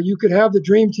basketball now, you could have the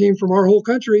dream team from our whole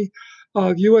country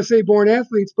of USA-born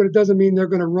athletes, but it doesn't mean they're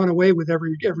going to run away with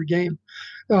every game.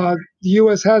 The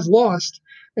U.S. has lost,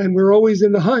 and we're always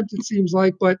in the hunt, it seems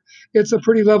like, but it's a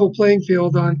pretty level playing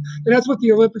field and that's what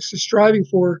the Olympics is striving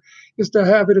for, is to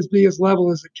have it be as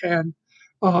level as it can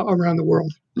around the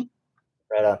world.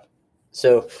 Right on.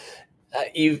 So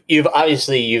you've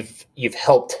obviously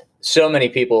helped so many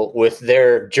people with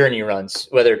their journey runs,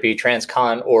 whether it be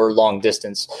transcon or long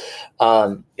distance.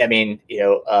 I mean,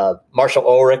 Marshall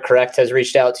Ulrich, correct, has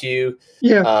reached out to you.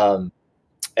 Yeah.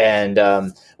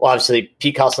 Well, obviously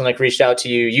Pete Kostelnick reached out to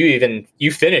you.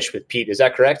 You finished with Pete. Is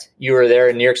that correct? You were there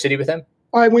in New York City with him?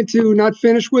 I went to not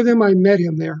finish with him. I met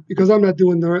him there because I'm not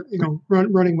doing the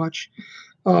running much.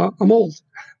 I'm old.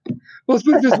 Well, let's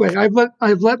put it this way: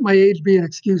 I've let my age be an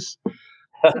excuse.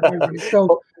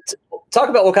 So, talk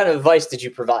about what kind of advice did you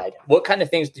provide? What kind of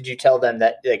things did you tell them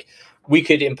that like we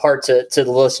could impart to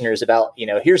the listeners about?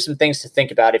 Here's some things to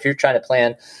think about if you're trying to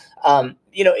plan.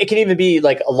 It can even be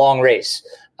like a long race,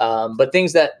 but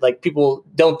things that like people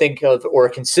don't think of or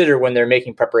consider when they're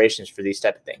making preparations for these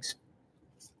type of things.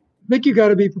 I think you got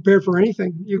to be prepared for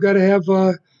anything. You got to have,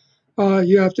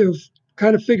 you have to have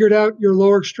kind of figured out your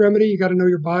lower extremity. You got to know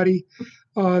your body.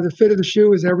 The fit of the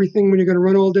shoe is everything when you're going to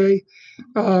run all day.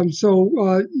 I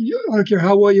don't care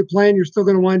how well you plan, you're still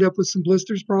going to wind up with some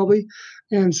blisters probably,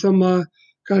 and some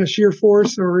kind of shear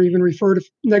force or even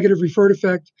negative referred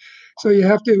effect. So you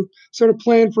have to sort of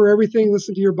plan for everything,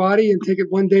 listen to your body, and take it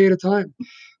one day at a time.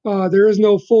 There is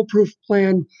no foolproof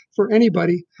plan for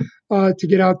anybody to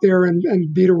get out there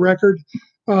and beat a record,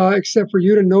 except for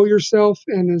you to know yourself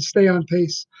and then stay on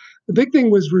pace. The big thing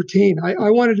was routine.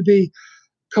 I wanted to be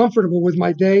comfortable with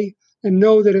my day and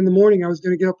know that in the morning I was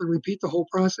going to get up and repeat the whole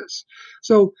process.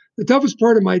 So the toughest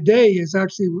part of my day is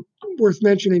actually worth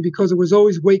mentioning because it was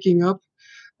always waking up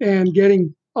and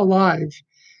getting alive.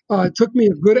 It took me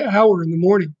a good hour in the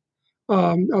morning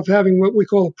of having what we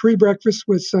call a pre-breakfast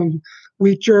with some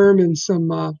wheat germ and some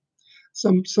kind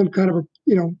of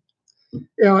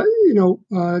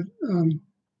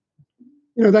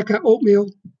that kind of oatmeal.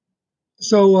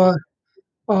 So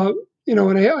and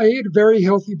I ate a very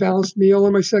healthy, balanced meal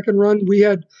on my second run. We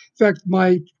had, in fact,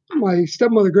 my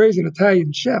stepmother Gray's an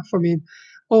Italian chef. I mean,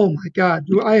 oh my God,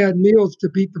 I had meals to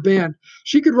beat the band.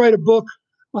 She could write a book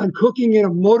on cooking in a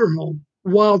motorhome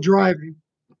while driving.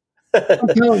 I'm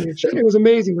telling you, it was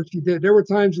amazing what she did. There were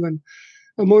times when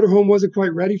a motorhome wasn't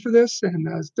quite ready for this, and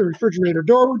the refrigerator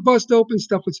door would bust open,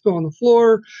 stuff would spill on the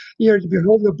floor. You'd be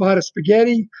holding a pot of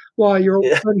spaghetti while you're all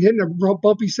of a sudden hitting a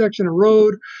bumpy section of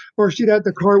road, or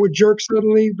the car would jerk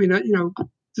suddenly,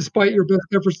 despite your best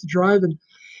efforts to drive. And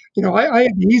I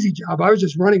had the easy job. I was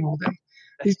just running all day.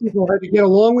 These people had to get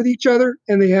along with each other,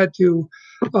 and they had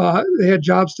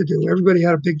jobs to do. Everybody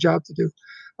had a big job to do.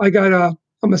 I got a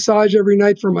massage every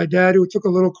night from my dad, who took a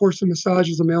little course in massage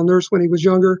as a male nurse when he was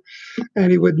younger,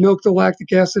 and he would milk the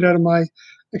lactic acid out of my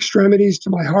extremities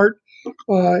to my heart,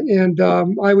 and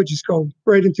I would just go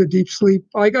right into deep sleep.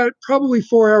 I got probably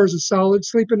 4 hours of solid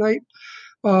sleep a night.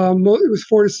 It was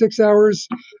 4 to 6 hours.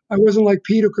 I wasn't like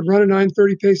Pete, who could run a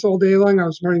 9:30 pace all day long. I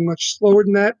was running much slower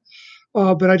than that,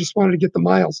 but I just wanted to get the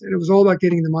miles in. It was all about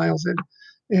getting the miles in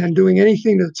and doing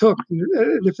anything that it took.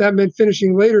 And if that meant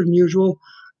finishing later than usual,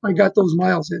 I got those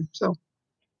miles in. So,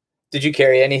 did you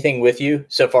carry anything with you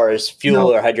so far as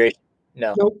fuel or hydration?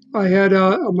 No. Nope. I had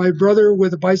my brother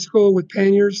with a bicycle with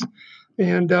panniers,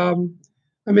 and I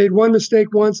made one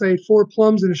mistake once. I ate 4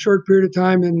 plums in a short period of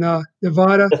time in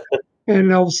Nevada,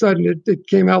 and all of a sudden it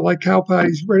came out like cow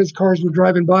patties right as cars were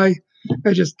driving by.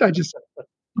 I just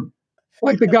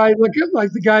like the guy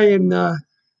in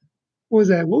what was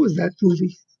that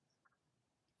movie?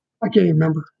 I can't even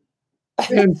remember.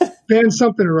 Ban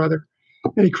something or other,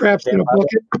 and he craps in a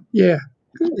bucket. Yeah,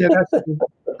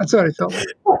 that's what I felt like.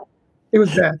 It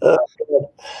was bad, but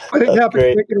it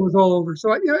happened quick and it was all over.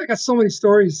 So I got so many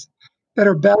stories that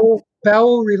are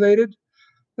bowel related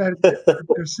that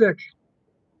they're sick.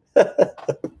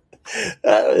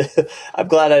 I'm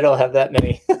glad I don't have that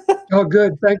many. Oh,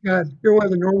 good. Thank God. You're one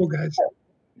of the normal guys.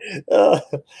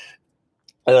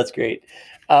 That's great.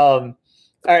 All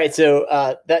right. So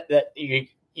that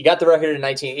you got the record in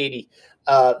 1980.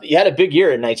 You had a big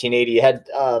year in 1980. You had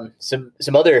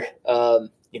some other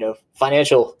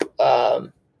financial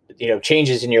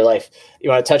changes in your life. You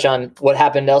want to touch on what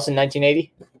happened else in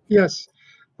 1980? Yes.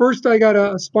 First, I got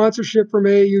a sponsorship from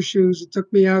AAU Shoes. It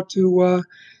took me out to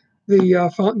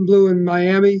the Fontainebleau in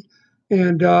Miami,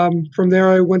 and from there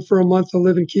I went for a month to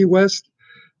live in Key West.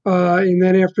 And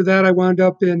then after that, I wound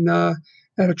up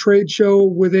at a trade show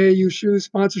with AAU Shoes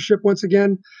sponsorship once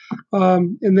again.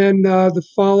 And then the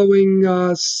following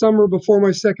summer, before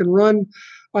my second run,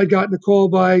 I got a call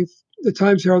by the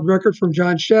Times Herald Record from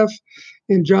John Sheff.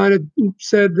 And John had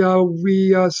said,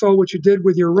 we saw what you did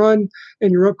with your run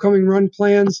and your upcoming run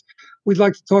plans. We'd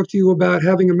like to talk to you about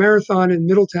having a marathon in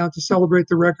Middletown to celebrate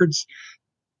the record's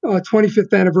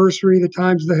 25th anniversary, the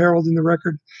Times, the Herald, and the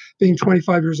record being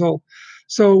 25 years old.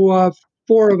 So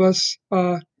 4 of us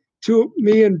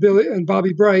me and Billy and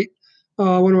Bobby Bright,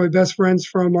 one of my best friends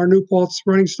from our New Paltz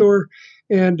running store,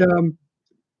 and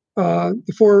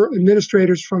the 4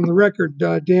 administrators from the record,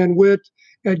 Dan Witt,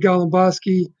 Ed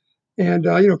Golemboski, and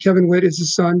Kevin Witt is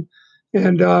his son,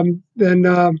 and then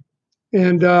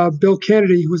Bill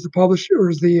Kennedy, who was the publisher or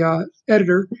was the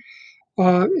editor,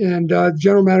 and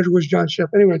general manager was John Sheff.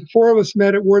 Anyway, the 4 of us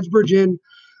met at Wardsbridge Inn,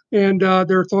 and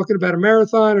they're talking about a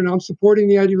marathon, and I'm supporting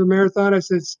the idea of a marathon. I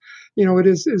said,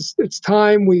 it's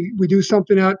time we do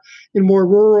something out in more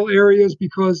rural areas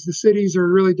because the cities are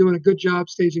really doing a good job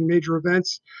staging major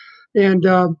events. And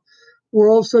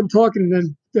we're all of a sudden talking,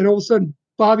 and then all of a sudden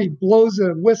Bobby blows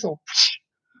a whistle.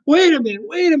 Wait a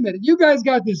minute, you guys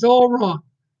got this all wrong.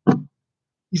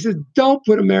 He said, don't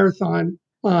put a marathon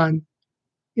on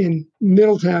in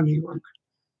Middletown, New York.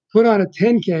 Put on a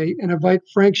 10K and invite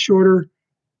Frank Shorter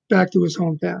back to his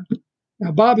hometown.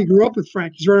 Now, Bobby grew up with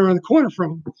Frank. He's right around the corner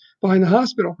from him, behind the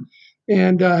hospital,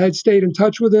 and had stayed in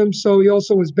touch with him. So he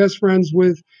also was best friends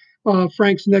with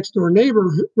Frank's next door neighbor,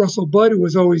 Russell Budd, who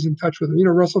was always in touch with him.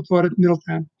 Russell taught at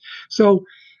Middletown. So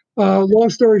long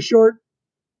story short,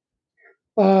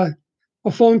 a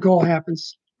phone call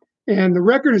happens. And the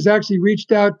record has actually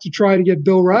reached out to try to get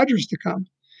Bill Rogers to come.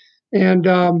 And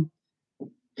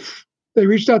they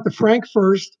reached out to Frank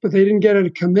first, but they didn't get a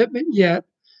commitment yet.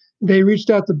 They reached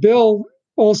out to Bill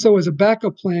also as a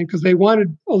backup plan because they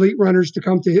wanted elite runners to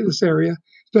come to this area,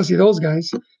 especially those guys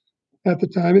at the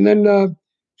time. And then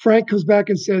Frank comes back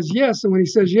and says yes. And when he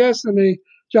says yes, and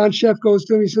John Sheff goes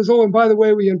to him, he says, oh, and by the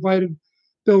way, we invited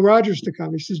Bill Rogers to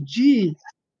come. He says, gee.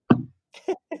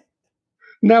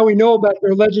 Now we know about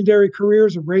their legendary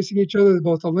careers of racing each other. They're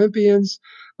both Olympians.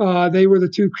 They were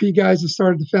the 2 key guys that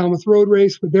started the Falmouth Road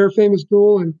Race with their famous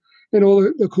duel and all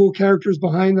the cool characters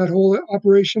behind that whole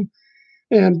operation.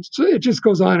 And so it just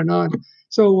goes on and on.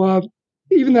 So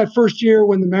even that first year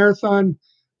when the marathon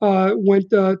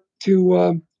went to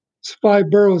 5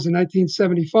 boroughs in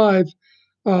 1975,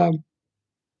 or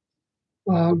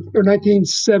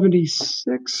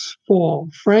 1976 fall,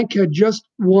 Frank had just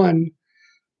won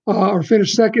or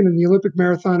finished second in the Olympic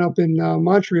marathon up in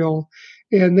Montreal.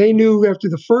 And they knew after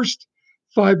the first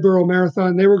 5 borough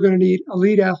marathon, they were going to need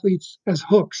elite athletes as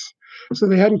hooks. So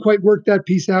they hadn't quite worked that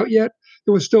piece out yet.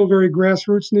 It was still very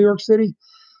grassroots in New York City.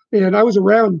 And I was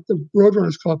around the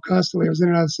Roadrunners Club constantly. I was in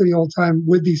and out of the city all the time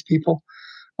with these people,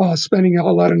 spending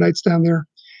a lot of nights down there.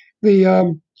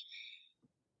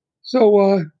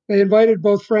 So they invited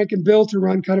both Frank and Bill to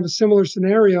run kind of a similar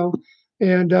scenario.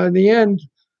 And in the end,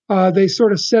 they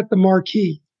sort of set the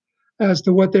marquee as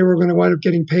to what they were going to wind up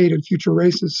getting paid in future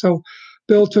races. So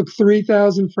Bill took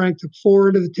 3,000, Frank took 4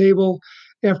 into the table.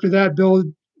 After that,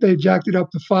 they jacked it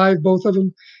up to 5, both of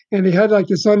them. And they had like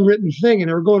this unwritten thing, and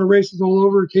they were going to races all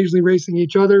over, occasionally racing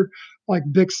each other, like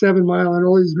Big 7 Mile and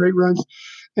all these great runs.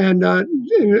 And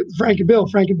Frank and Bill.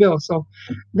 So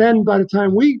then by the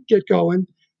time we get going,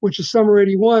 which is summer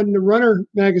 81, the Runner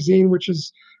magazine, which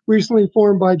is recently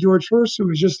formed by George Hurst, who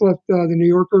has just left the New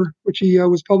Yorker, which he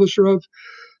was publisher of.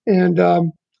 And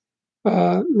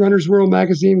Runner's World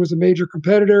magazine was a major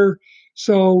competitor.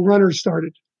 So Runners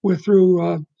started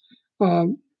through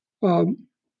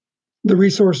the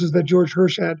resources that George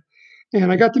Hirsch had.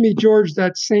 And I got to meet George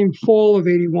that same fall of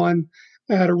 81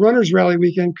 at a Runners Rally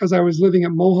weekend because I was living at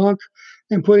Mohonk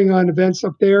and putting on events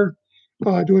up there,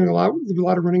 doing a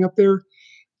lot of running up there.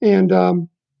 And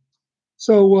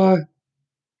so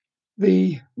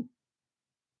the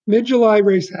mid-July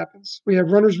race happens. We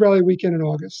have Runners Rally weekend in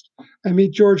August. I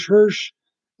meet George Hirsch,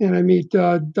 and I meet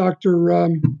Dr.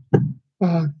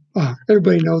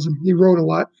 Everybody knows him. He wrote a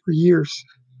lot for years.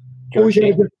 Always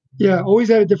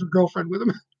had a different girlfriend with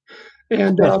him.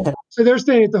 And so they're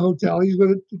staying at the hotel. He's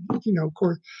with it, of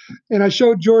course. And I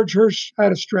showed George Hirsch how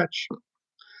to stretch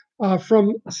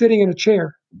from sitting in a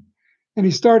chair. And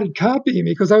he started copying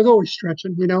me because I was always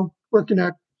stretching, working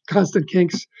out constant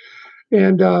kinks.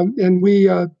 And we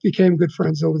became good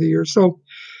friends over the years. So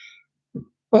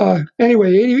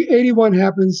anyway, 81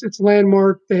 happens. It's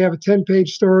landmark. They have a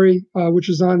 10-page story, which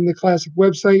is on the Classic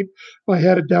website. I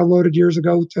had it downloaded years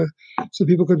ago so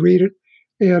people could read it.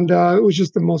 And it was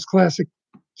just the most classic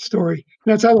story.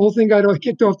 And that's how the whole thing got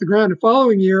kicked off the ground. The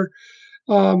following year,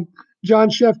 John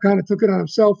Sheff kind of took it on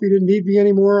himself. He didn't need me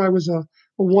anymore. I was a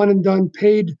one-and-done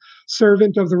paid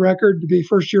servant of the record to be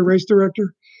first-year race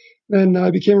director. Then I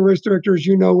became a race director, as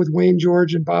you know, with Wayne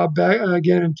George and Bob back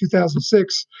again in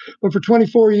 2006. But for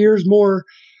 24 years more,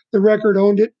 the record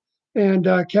owned it and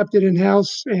kept it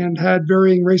in-house and had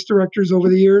varying race directors over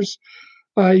the years,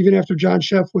 even after John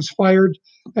Sheff was fired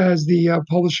as the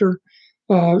publisher.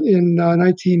 in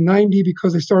 1990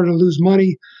 because they started to lose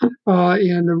money,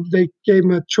 and they gave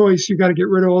him a choice: you got to get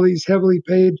rid of all these heavily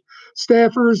paid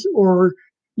staffers, or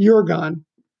you're gone.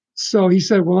 So he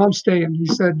said, "Well, I'm staying." He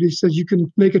said, "You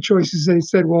can make a choice." He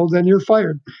said, "Well, then you're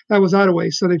fired." That was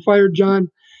Ottaway. So they fired John,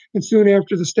 and soon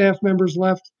after, the staff members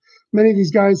left. Many of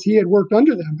these guys, he had worked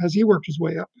under them as he worked his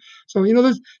way up. So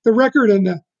there's the record and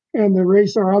the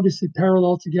race are obviously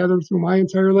parallel together through my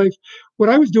entire life. What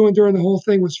I was doing during the whole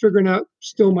thing was figuring out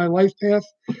still my life path.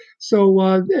 So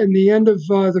in the end of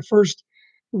the first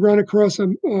run across or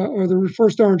the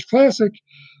first Orange Classic,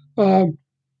 um,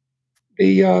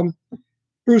 the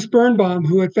Bruce Birnbaum,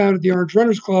 who had founded the Orange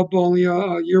Runners Club only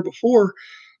a year before,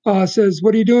 says,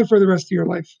 "What are you doing for the rest of your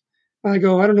life?" I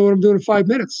go, "I don't know what I'm doing in 5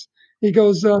 minutes." He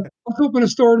goes, "Let's open a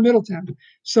store in Middletown."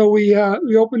 So we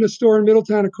opened a store in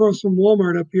Middletown across from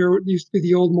Walmart up here. It used to be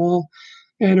the old mall,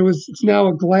 and it's now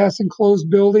a glass enclosed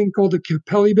building called the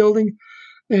Capelli Building.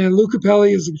 And Lou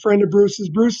Capelli is a friend of Bruce's.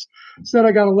 Bruce said,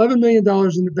 "I got $11 million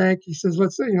in the bank." He says,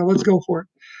 let's go for it."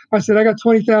 I said, "I got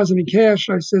 20,000 in cash."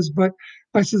 But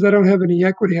I don't have any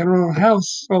equity. I don't own a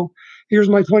house. So here's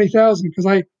my 20,000 because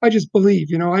I just believe,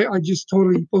 I just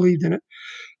totally believed in it.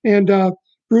 And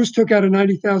Bruce took out a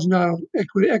 $90,000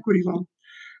 equity loan.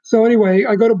 So anyway,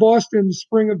 I go to Boston the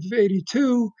spring of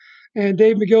 '82, and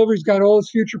Dave McGilvery's got all his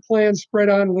future plans spread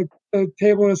on the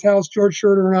table in his house. George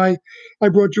Schroeder and I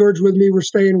brought George with me. We're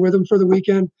staying with him for the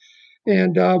weekend,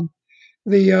 and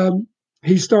the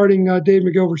he's starting Dave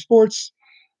McGilvery Sports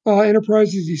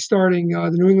Enterprises. He's starting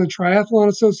the New England Triathlon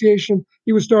Association.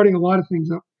 He was starting a lot of things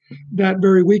up that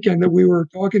very weekend that we were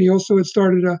talking. He also had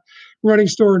started a running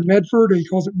store in Medford. He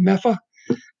calls it MEFA.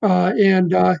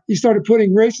 And he started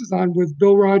putting races on with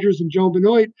Bill Rogers and Joe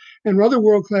Benoit and other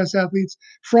world-class athletes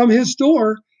from his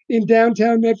store in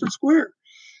downtown Medford Square.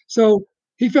 So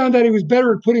he found out he was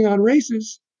better at putting on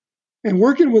races and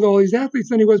working with all these athletes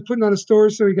than he was putting on a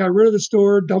store. So he got rid of the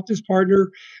store, dumped his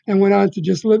partner, and went on to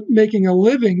just making a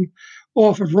living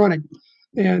off of running.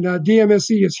 And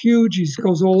DMSE is huge. He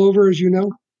goes all over, as you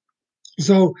know.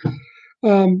 So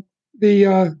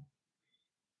the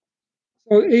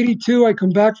So '82, I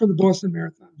come back from the Boston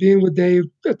Marathon, being with Dave,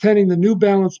 attending the New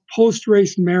Balance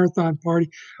post-race marathon party.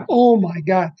 Oh my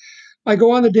God! I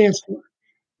go on the dance floor,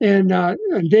 and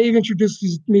Dave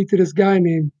introduces me to this guy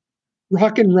named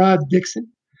Rockin' Rod Dixon.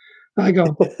 I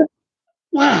go,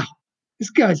 "Wow,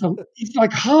 he's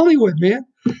like Hollywood, man."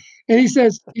 And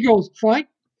he goes, "Frank,"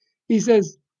 he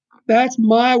says, "that's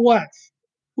my wife,"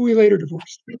 who he later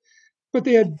divorced, but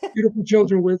they had beautiful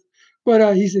children with.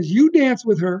 But he says, "You dance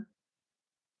with her,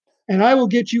 and I will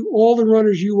get you all the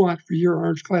runners you want for your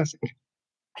Orange Classic."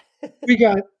 We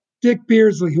got Dick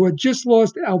Beardsley, who had just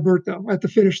lost to Alberto at the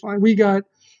finish line. We got,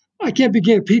 I can't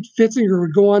begin, Pete Fitzinger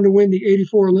would go on to win the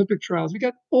 '84 Olympic trials. We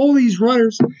got all these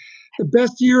runners. The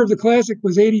best year of the Classic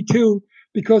was '82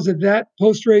 because of that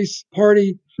post-race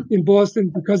party in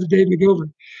Boston because of Dave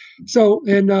McGilvery. So,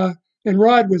 and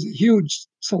Rod was a huge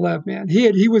celeb, man.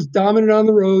 He was dominant on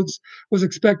the roads, was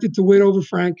expected to win over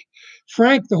Frank.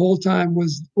 Frank the whole time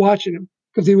was watching him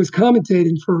because he was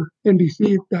commentating for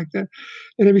NBC back then,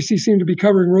 and NBC seemed to be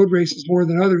covering road races more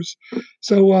than others.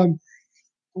 So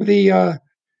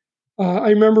I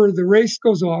remember the race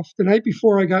goes off the night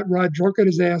before. I got Rod drunk at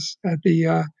his ass at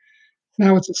the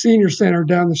now it's a senior center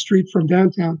down the street from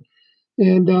downtown,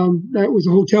 and that was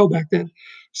a hotel back then.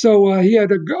 So he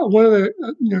had one of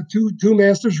the two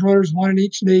masters runners, one in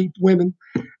each league, women,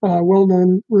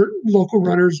 well-known local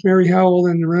runners, Mary Howell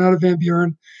and Renata Van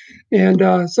Buren.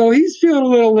 And so he's feeling a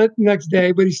little lit the next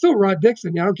day, but he's still Rod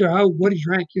Dixon. I don't care what he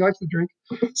drank; he likes to drink.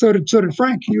 So did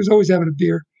Frank. He was always having a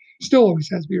beer, still always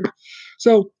has beer.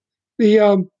 So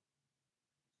the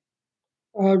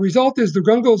result is the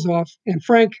gun goes off, and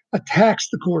Frank attacks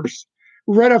the course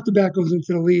right off the bat, goes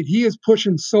into the lead. He is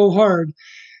pushing so hard.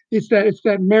 It's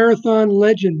that marathon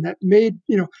legend that made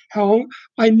how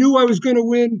I knew I was going to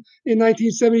win in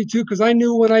 1972 because I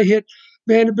knew when I hit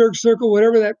Vandenberg Circle,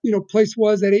 whatever that place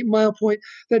was, that 8 Mile point,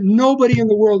 that nobody in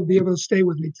the world would be able to stay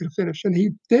with me to the finish, and he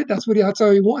did. That's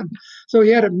how he won. So he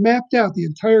had it mapped out the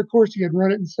entire course. He had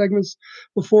run it in segments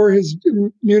before his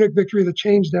Munich victory that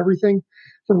changed everything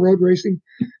for road racing,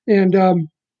 and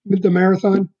the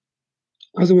marathon,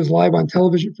 as it was live on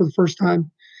television for the first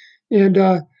time, and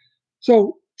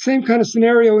so same kind of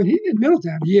scenario in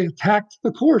Middletown. He attacked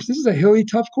the course. This is a hilly,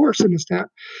 tough course in this town.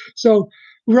 So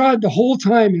Rod the whole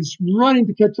time is running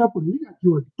to catch up with him. You got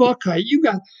George Buckheit. You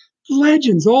got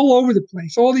legends all over the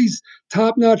place. All these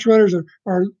top-notch runners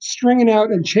are stringing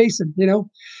out and chasing.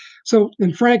 So,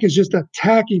 and Frank is just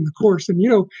attacking the course. And,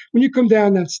 when you come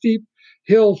down that steep,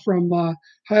 hill from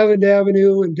Highland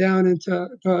Avenue and down into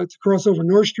to cross over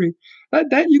North Street.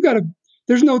 That you got to.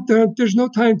 There's no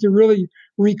time to really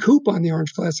recoup on the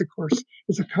Orange Classic course.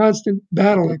 It's a constant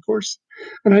battle, that course.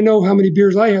 And I know how many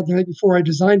beers I had the night before I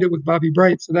designed it with Bobby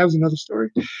Bright, so that was another story.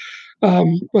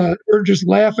 But we're just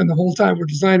laughing the whole time we're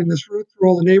designing this route through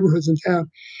all the neighborhoods in town.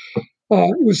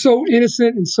 It was so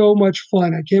innocent and so much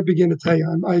fun. I can't begin to tell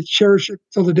you. I cherish it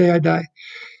till the day I die.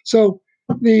 So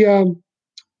the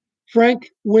Frank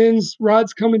wins.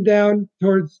 Rod's coming down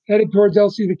headed towards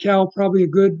LC the Cow, probably a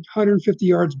good 150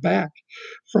 yards back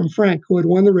from Frank, who had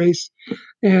won the race.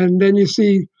 And then you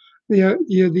see the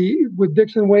with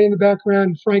Dixon way in the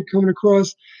background, Frank coming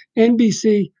across.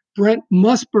 NBC, Brent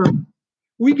Musburg.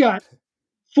 We got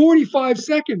 45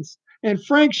 seconds. And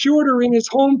Frank Shorter in his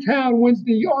hometown wins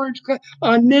the Orange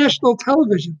on national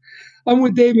television. I'm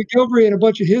with Dave McGilvery and a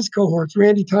bunch of his cohorts.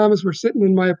 Randy Thomas, we're sitting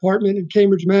in my apartment in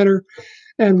Cambridge Manor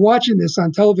and watching this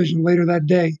on television later that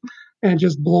day and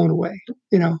just blown away.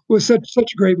 It was such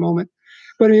a great moment.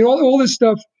 But I mean, all this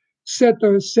stuff set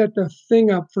the thing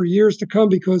up for years to come,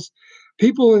 because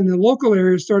people in the local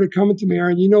area started coming to me,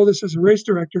 and you know this as a race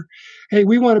director, hey,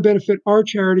 we want to benefit our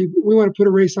charity. We want to put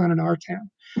a race on in our town.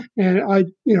 And I,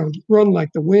 run like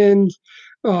the Wind,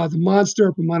 the Monster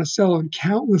up in Monticello, and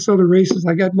countless other races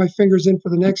I got my fingers in for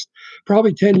the next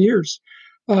probably 10 years.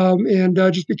 And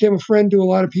just became a friend to a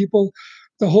lot of people.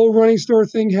 The whole running store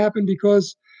thing happened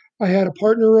because I had a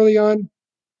partner early on,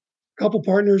 a couple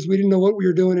partners. We didn't know what we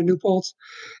were doing in New Paltz.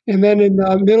 And then in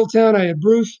Middletown, I had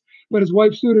Bruce, but his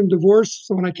wife sued him divorce.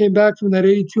 So when I came back from that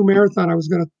 82 marathon, I was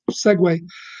going to segue.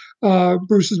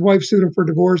 Bruce's wife sued him for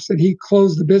divorce, and he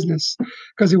closed the business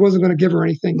because he wasn't going to give her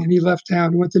anything. And he left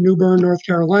town, went to New Bern, North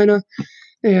Carolina,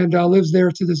 and lives there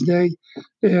to this day,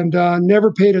 and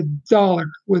never paid $1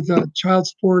 with child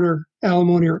support or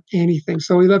alimony or anything.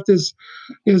 So he left his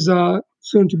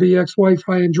soon-to-be ex-wife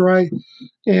high and dry,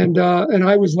 and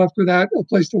I was left without a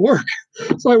place to work.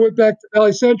 So I went back to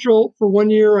Valley Central for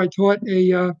 1 year. I taught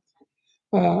I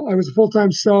was a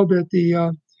full-time sub at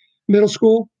the middle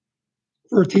school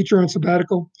for a teacher on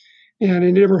sabbatical, and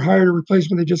they never hired a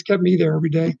replacement. They just kept me there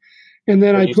every day. And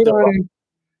then I put on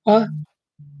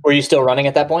Were you still running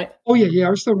at that point? Oh, yeah, I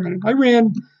was still running. I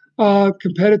ran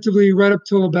competitively right up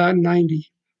till about 90,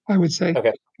 I would say.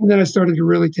 Okay. And then I started to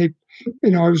really take,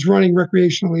 I was running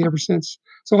recreationally ever since.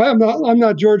 So I'm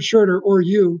not George Schurter or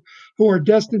you, who are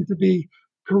destined to be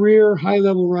career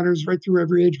high-level runners right through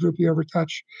every age group you ever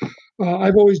touch.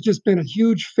 I've always just been a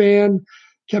huge fan,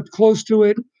 kept close to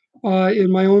it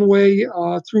in my own way,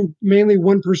 through mainly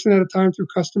one person at a time through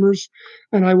customers,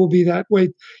 and I will be that way.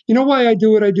 You know why I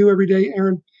do what I do every day,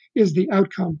 Aaron? Is the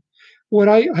outcome. What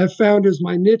I have found is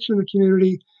my niche in the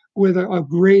community with a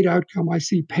great outcome. I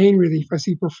see pain relief. I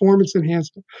see performance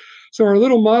enhancement. So our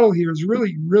little model here is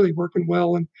really, really working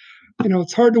well. And,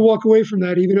 it's hard to walk away from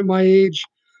that even at my age.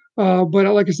 But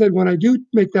like I said, when I do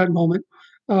make that moment,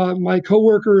 my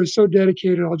coworker is so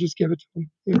dedicated, I'll just give it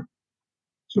to him.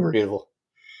 Sorry. Beautiful.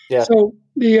 Yeah. So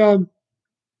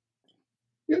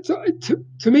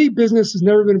to me, business has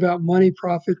never been about money,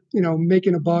 profit,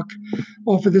 making a buck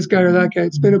off of this guy or that guy.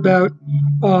 It's been about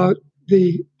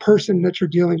the person that you're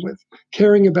dealing with,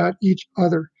 caring about each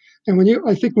other. And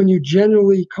I think when you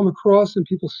genuinely come across and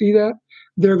people see that,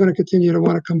 they're going to continue to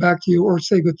want to come back to you or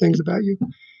say good things about you.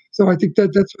 So I think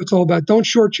that's what it's all about. Don't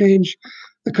shortchange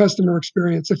the customer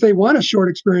experience. If they want a short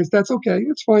experience, that's okay.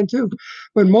 It's fine too.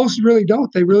 But most really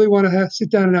don't. They really want to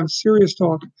sit down and have a serious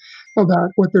talk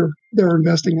about what they're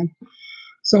investing in.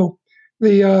 So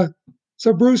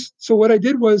Bruce, so what I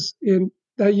did was, in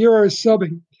that year I was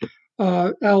subbing,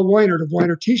 Al Weinert of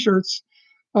Weinert T-shirts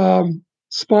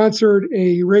sponsored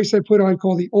a race I put on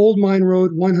called the Old Mine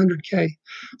Road 100K.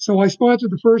 So I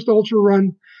sponsored the first ultra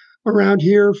run around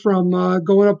here from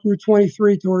going up Route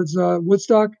 23 towards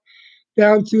Woodstock,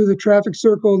 down to the traffic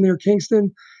circle near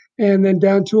Kingston, and then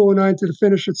down 209 to the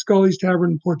finish at Scully's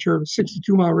Tavern in Port Jervis,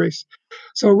 62-mile race.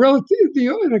 So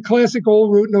in a classic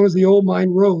old route known as the Old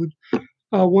Mine Road,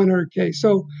 100K.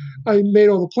 So I made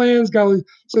all the plans.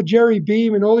 So Jerry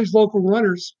Beam and all these local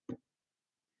runners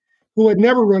who had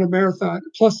never run a marathon,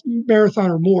 plus marathon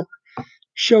or more,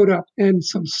 showed up, and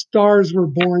some stars were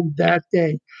born that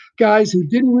day. Guys who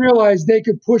didn't realize they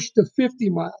could push to 50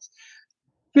 miles,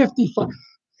 55.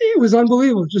 It was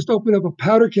unbelievable. Just opened up a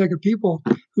powder keg of people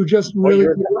who just really.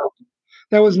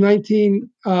 That was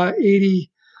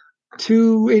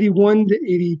 1982, 81 to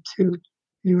 82.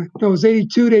 Anyway, no, it was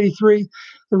 82 to 83.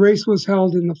 The race was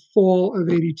held in the fall of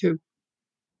 82.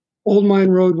 Old Mine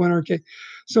Road 100K.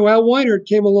 So Al Weinert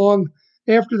came along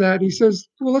after that, he says,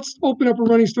 well, let's open up a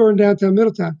running store in downtown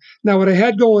Middletown. Now, what I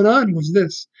had going on was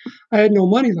this. I had no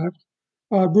money left.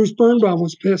 Bruce Birnbaum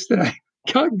was pissed that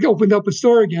I opened up a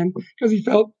store again because he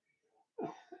felt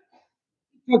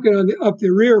took it up the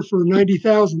rear for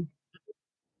 90,000.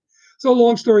 So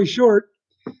long story short,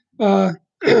 uh,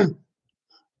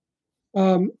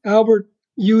 Albert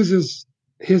uses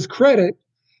his credit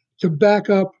to back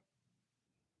up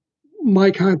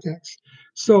my contacts.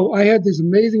 So I had these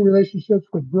amazing relationships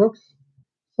with Brooks,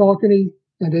 Saucony,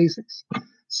 and Asics.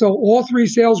 So all three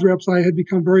sales reps I had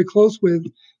become very close with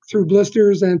through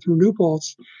blisters and through New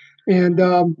Paltz. And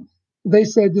they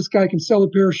said, this guy can sell a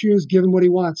pair of shoes, give him what he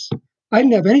wants. I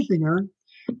didn't have anything, Aaron,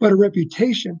 but a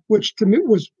reputation, which to me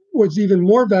was even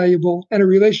more valuable, and a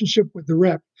relationship with the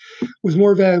rep was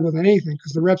more valuable than anything,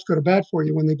 because the reps go to bat for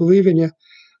you when they believe in you,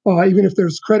 even if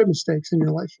there's credit mistakes in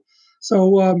your life.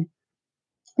 So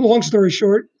long story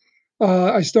short,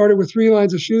 I started with 3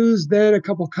 lines of shoes. Then a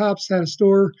couple cops had a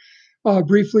store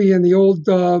briefly in the old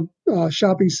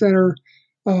shopping center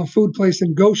food place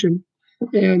in Goshen.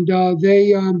 And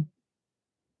they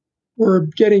were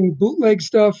getting bootleg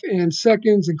stuff and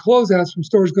seconds and closeouts from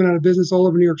stores going out of business all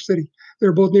over New York City. They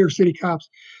were both New York City cops.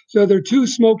 So their 2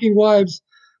 smoking wives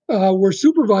were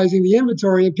supervising the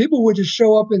inventory, and people would just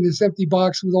show up in this empty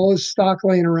box with all this stock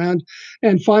laying around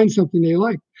and find something they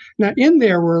liked. Now, in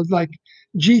there were like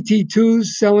GT2s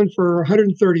selling for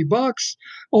 130 bucks,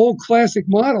 old classic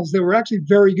models that were actually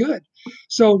very good.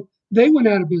 So they went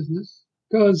out of business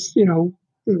because,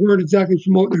 they weren't exactly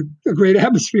promoting a great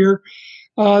atmosphere.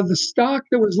 The stock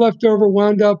that was left over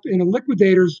wound up in a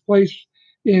liquidator's place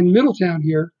in Middletown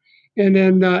here. And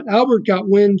then Albert got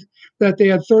wind that they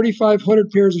had 3,500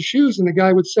 pairs of shoes, and the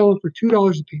guy would sell them for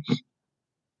 $2 a piece.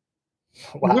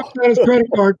 He Wow. whips out his credit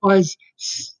card, buys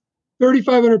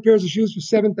 3,500 pairs of shoes for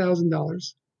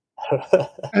 $7,000.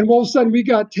 And all of a sudden, we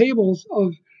got tables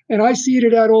and I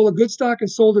seeded out all the good stock and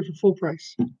sold it for full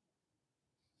price.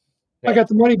 I got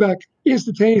the money back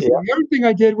instantaneously. Yeah. The other thing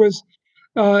I did was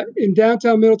in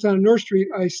downtown Middletown and North Street,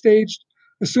 I staged,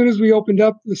 as soon as we opened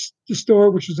up the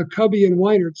store, which was a Cubby and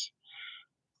Weinert's,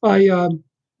 I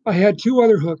had 2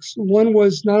 other hooks. One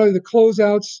was not only the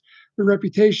closeouts, the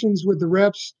reputations with the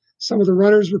reps. Some of the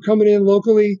runners were coming in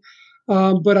locally,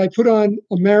 but I put on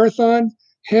a marathon,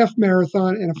 half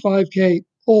marathon, and a 5K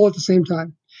all at the same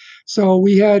time. So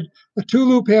we had a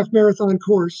 2-loop half marathon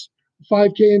course,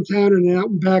 5K in town and then out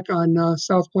and back on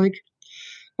South Plank.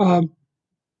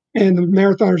 And the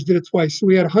marathoners did it twice. So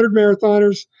we had 100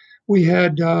 marathoners. We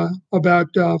had about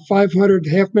 500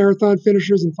 half marathon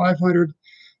finishers and 500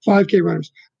 5K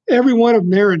runners. Every one of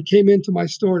them, Aaron, came into my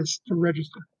store to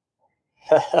register.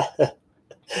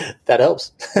 That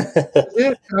helps.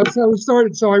 Yeah, that's how we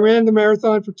started. So I ran the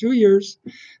marathon for 2 years,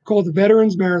 called the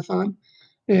Veterans Marathon,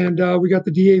 and we got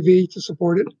the DAV to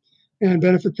support it and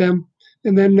benefit them.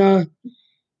 And then the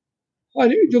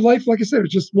life, like I said, was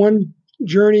just one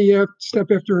journey, step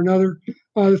after another.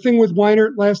 The thing with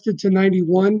Weinert lasted to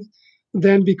 91.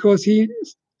 Then because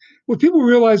what people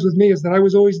realized with me is that I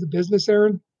was always the business,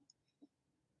 Aaron,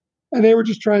 and they were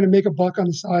just trying to make a buck on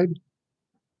the side.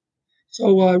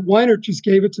 So Weinert just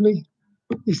gave it to me.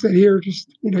 He said, here,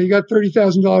 just, you got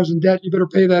 $30,000 in debt. You better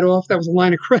pay that off. That was a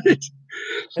line of credit.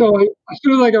 So as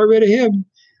soon as I got rid of him,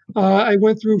 I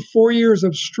went through 4 years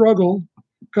of struggle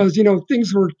because,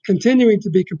 things were continuing to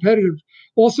be competitive.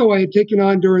 Also, I had taken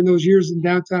on during those years in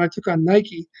downtown, I took on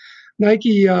Nike.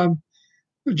 Nike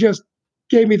just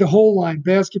gave me the whole line,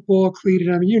 basketball, cleated.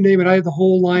 I mean, you name it. I had the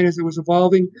whole line as it was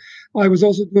evolving. I was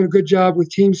also doing a good job with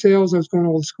team sales. I was going to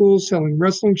all the schools selling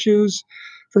wrestling shoes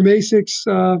from Asics.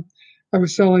 I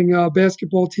was selling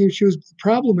basketball team shoes. But the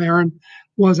problem, Aaron,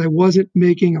 was I wasn't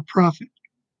making a profit.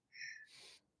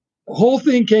 The whole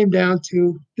thing came down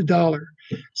to the dollar.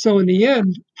 So in the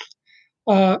end,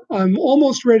 I'm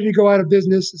almost ready to go out of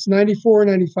business. It's 94,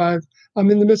 95.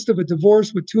 I'm in the midst of a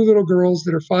divorce with 2 little girls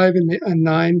that are 5 and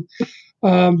 9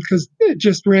 because it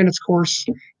just ran its course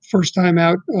first time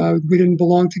out. We didn't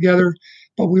belong together,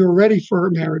 but we were ready for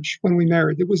marriage when we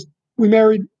married. We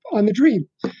married on the dream.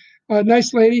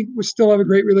 Nice lady. We still have a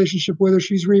great relationship with her.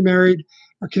 She's remarried.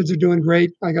 Our kids are doing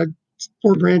great. I got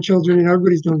 4 grandchildren, and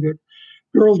everybody's doing good.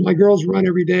 My girls run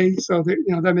every day, so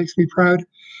that makes me proud.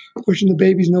 Pushing the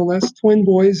babies, no less. Twin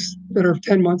boys that are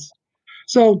 10 months.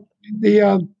 So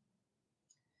the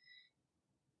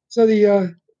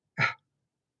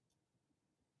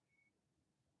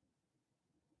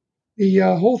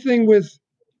whole thing with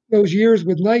those years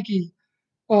with Nike,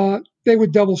 they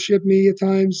would double ship me at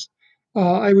times.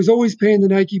 I was always paying the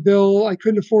Nike bill. I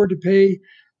couldn't afford to pay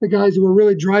the guys who were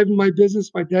really driving my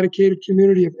business, my dedicated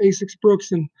community of Asics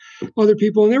Brooks and other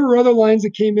people. And there were other lines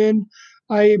that came in.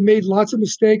 I made lots of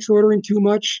mistakes, ordering too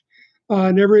much,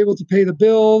 never able to pay the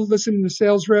bill, listening to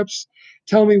sales reps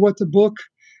tell me what to book.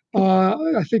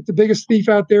 I think the biggest thief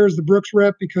out there is the Brooks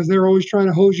rep, because they're always trying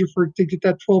to hose you to get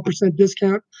that 12%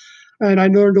 discount. And I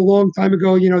learned a long time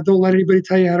ago, don't let anybody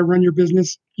tell you how to run your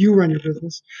business. You run your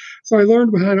business. So I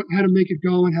learned how to make it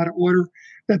go and how to order.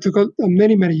 That took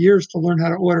many, many years to learn how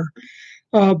to order.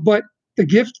 But the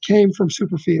gift came from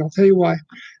Superfeed. I'll tell you why.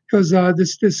 Because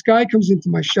this guy comes into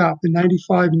my shop in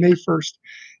 '95, May 1st.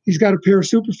 He's got a pair of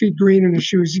Superfeed green in his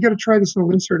shoes. You got to try this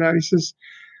little insert out. He says,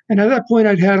 and at that point,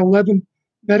 I'd had 11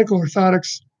 medical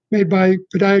orthotics made by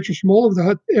podiatrists from all over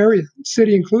the area,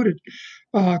 city included.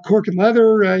 Cork and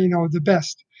leather, the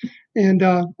best. And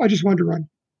I just wanted to run.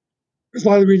 There's a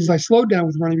lot of the reasons I slowed down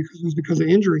with running was because of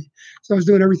injury. So I was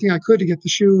doing everything I could to get the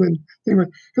shoe and thing.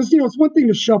 Because, it's one thing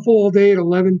to shuffle all day at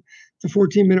 11 to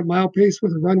 14-minute mile pace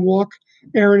with a run walk,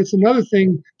 Aaron. It's another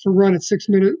thing to run at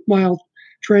 6-minute mile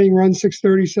training run,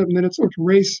 6:30, 7 minutes, or to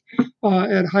race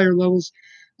at higher levels.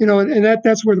 And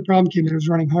that's where the problem came in. It was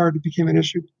running hard. It became an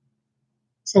issue.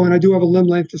 So, and I do have a limb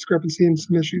length discrepancy and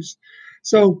some issues.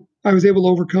 So I was able to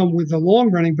overcome with the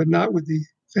long running, but not with the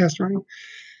fast running.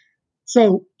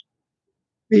 So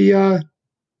the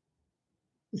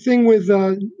thing with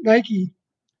Nike,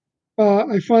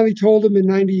 I finally told them in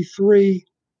 '93,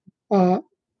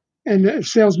 and the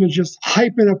salesman just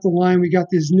hyping up the line. We got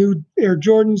these new Air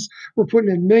Jordans. We're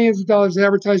putting in millions of dollars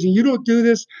advertising. You don't do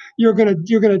this, you're gonna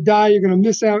die. You're gonna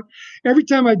miss out. Every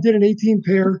time I did an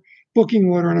 18-pair booking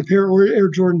order on a pair of Air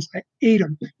Jordans, I ate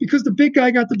them because the big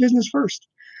guy got the business first.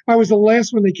 I was the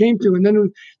last one they came to. And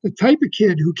then the type of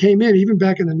kid who came in, even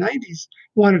back in the 90s,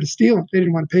 wanted to steal them. They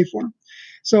didn't want to pay for them.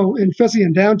 So, especially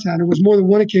in downtown, there was more than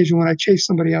one occasion when I chased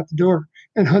somebody out the door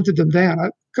and hunted them down. I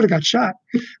could have got shot,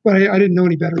 but I didn't know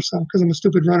any better, because I'm a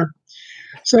stupid runner.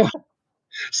 So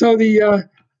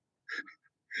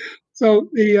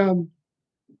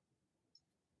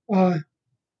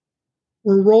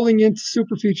we're rolling into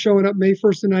Superfeed, showing up May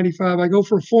 1st of '95. I go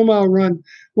for a 4-mile run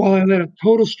while I let a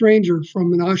total stranger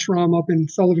from an ashram up in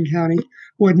Sullivan County,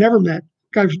 who I'd never met.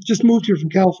 Guy just moved here from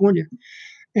California.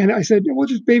 And I said, we'll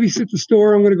just babysit the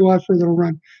store. I'm going to go out for a little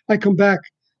run. I come back.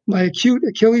 My acute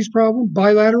Achilles problem,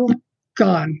 bilateral,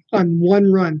 gone on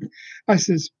one run. I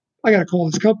says, I got to call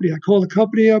this company. I call the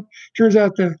company up. Turns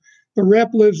out the rep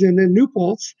lives in New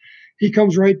Paltz. He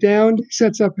comes right down,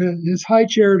 sets up his high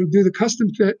chair to do the custom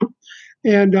fit.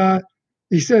 And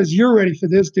he says, you're ready for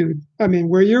this, dude. I mean,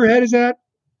 where your head is at,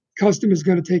 custom is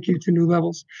going to take you to new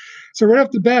levels. So right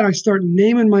off the bat, I start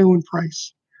naming my own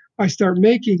price. I start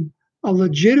making a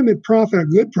legitimate profit, a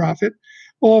good profit,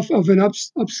 off of an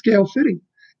upscale fitting.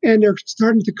 And they're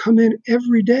starting to come in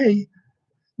every day.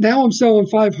 Now I'm selling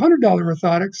 $500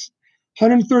 orthotics,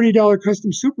 $130 custom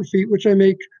Superfeet, which I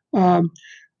make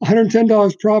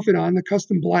 $110 profit on, the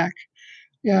custom black,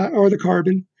 or the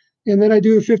carbon. And then I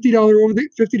do the $50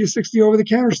 $50 to $60 over the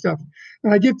counter stuff.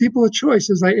 And I give people a choice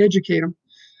as I educate them,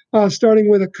 starting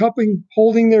with a cupping,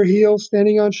 holding their heel,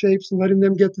 standing on shapes, and letting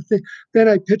them get the thing. Then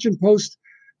I pitch and post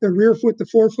the rear foot, the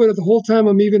forefoot. The whole time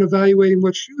I'm even evaluating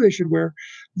what shoe they should wear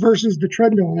versus the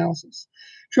treadmill analysis.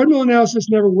 Treadmill analysis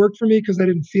never worked for me because I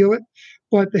didn't feel it.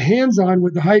 But the hands-on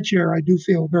with the high chair, I do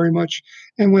feel very much.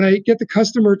 And when I get the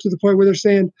customer to the point where they're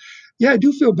saying, yeah, I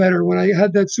do feel better. When I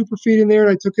had that Superfeed in there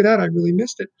and I took it out, I really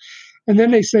missed it. And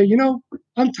then they say,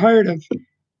 I'm tired of,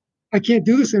 I can't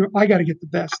do this anymore. I got to get the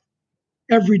best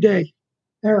every day.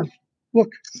 Aaron, look.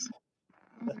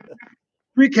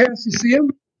 Precast, you see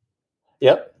them?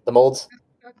 Yep, the molds.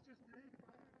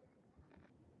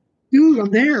 Dude, I'm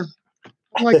there.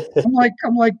 I'm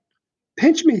like,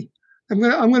 pinch me. I'm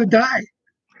gonna die.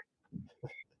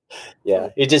 Yeah,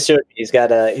 he just showed me he's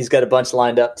got a bunch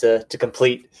lined up to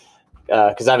complete,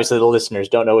 because obviously the listeners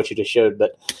don't know what you just showed,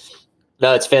 but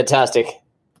no, it's fantastic.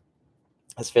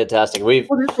 It's fantastic.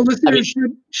 The listeners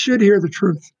should hear the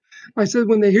truth. I said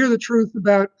when they hear the truth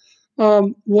about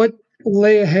what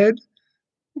lay ahead,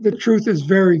 the truth is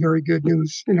very, very good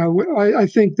news. I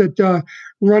think that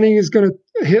running is going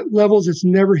to hit levels it's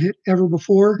never hit ever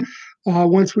before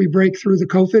once we break through the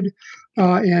COVID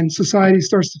and society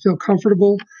starts to feel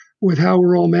comfortable with how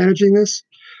we're all managing this.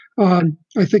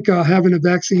 I think having a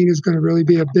vaccine is going to really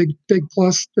be a big, big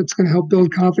plus that's going to help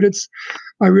build confidence.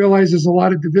 I realize there's a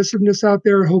lot of divisiveness out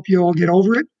there. I hope you all get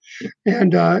over it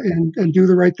and do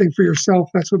the right thing for yourself.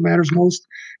 That's what matters most.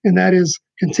 And that is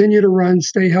continue to run,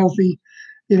 stay healthy,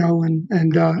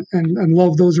 and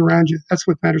love those around you. That's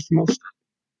what matters the most.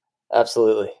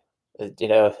 Absolutely.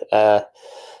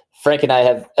 Frank and I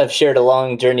have shared a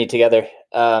long journey together.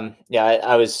 I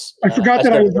was. I forgot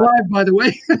that I was live, by the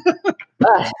way.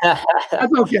 That's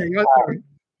okay. That's all right.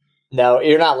 No,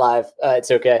 you're not live. It's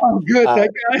okay. Oh, good.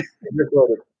 Thank God.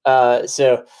 Recorded.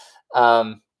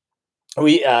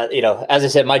 We, as I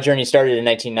said, my journey started in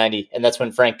 1990, and that's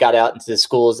when Frank got out into the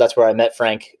schools. That's where I met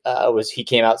Frank. He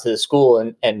came out to the school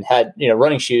and had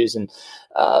running shoes and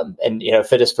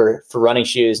fit us for running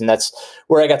shoes, and that's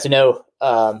where I got to know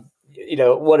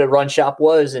what a run shop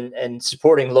was and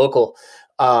supporting local.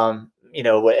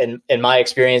 In my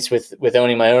experience with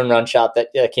owning my own run shop,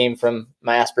 that came from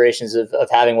my aspirations of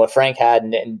having what Frank had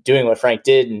and doing what Frank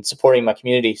did and supporting my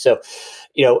community. So,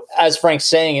 as Frank's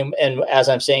saying, and as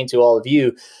I'm saying to all of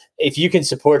you, if you can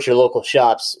support your local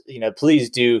shops, please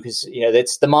do, because,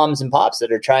 it's the moms and pops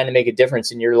that are trying to make a difference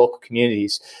in your local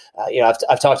communities.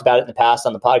 I've talked about it in the past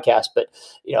on the podcast, but,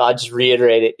 I'll just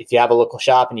reiterate it. If you have a local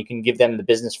shop and you can give them the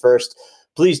business first,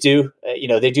 please do.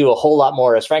 They do a whole lot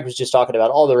more. As Frank was just talking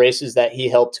about, all the races that he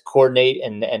helped coordinate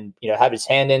and have his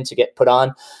hand in to get put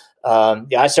on.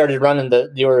 I started running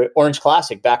the Orange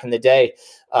Classic back in the day.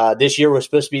 This year was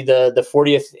supposed to be the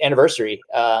 40th anniversary.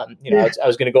 I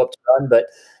was going to go up to run, but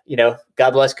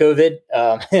God bless COVID.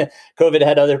 COVID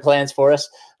had other plans for us.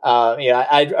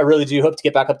 I really do hope to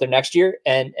get back up there next year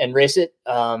and race it.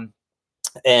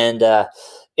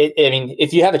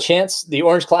 If you have a chance, the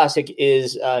Orange Classic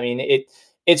is,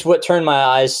 it's what turned my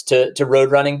eyes to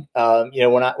road running.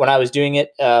 When I was doing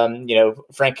it,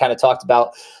 Frank kind of talked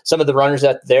about some of the runners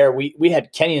out there. We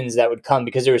had Kenyans that would come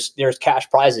because there was cash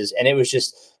prizes, and it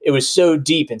was so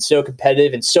deep and so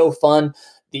competitive and so fun.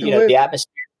 The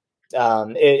atmosphere.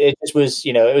 It just was,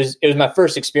 it was my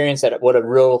first experience at what a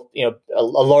real, a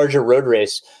larger road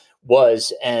race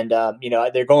was. And,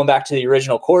 they're going back to the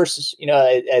original course,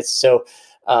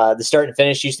 the start and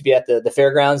finish used to be at the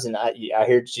fairgrounds. And I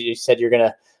heard you said you're going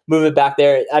to move it back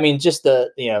there. I mean, just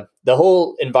the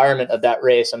whole environment of that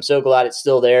race, I'm so glad it's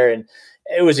still there. And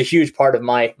it was a huge part of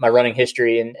my running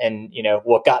history and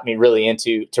what got me really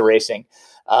into racing.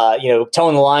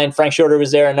 Towing the line, Frank Shorter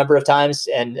was there a number of times.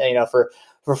 And,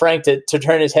 for Frank to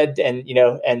turn his head and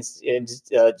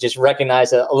just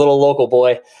recognize a little local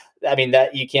boy, I mean,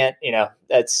 that you can't,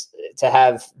 that's to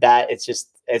have that.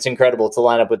 It's incredible to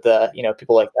line up with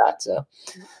people like that. So,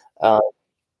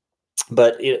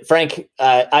 but Frank,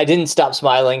 I didn't stop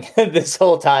smiling this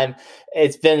whole time.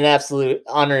 It's been an absolute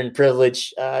honor and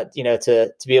privilege, to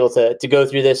be able to go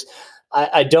through this.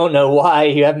 I don't know why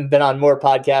you haven't been on more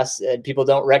podcasts and people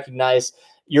don't recognize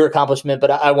your accomplishment,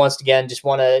 but I once again just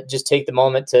want to take the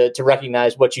moment to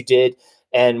recognize what you did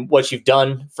and what you've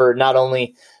done for not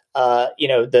only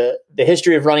the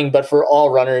history of running, but for all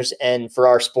runners and for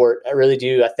our sport. I really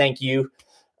do. I thank you.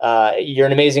 You're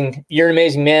an amazing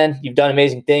man. You've done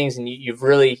amazing things, and you've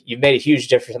made a huge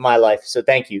difference in my life. So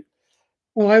thank you.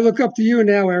 Well, I look up to you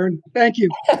now, Aaron. Thank you.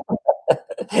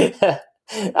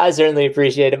 I certainly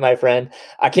appreciate it, my friend.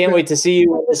 I can't wait to see you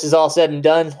when this is all said and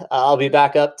done. I'll be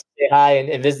back up to say hi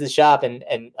and visit the shop.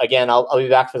 And again, I'll be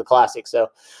back for the classic. So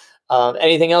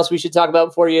anything else we should talk about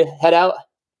before you head out?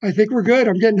 I think we're good.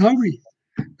 I'm getting hungry.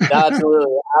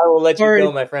 Absolutely. I will let you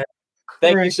go, my friend.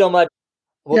 Thank you so much.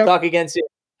 We'll talk again soon.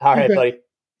 All right, buddy.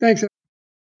 Thanks.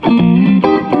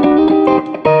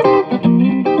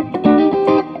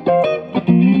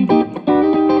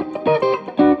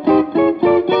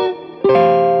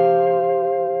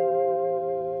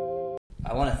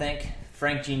 I want to thank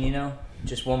Frank Giannino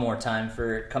just one more time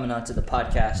for coming on to the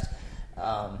podcast.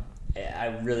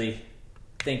 I really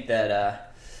think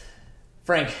that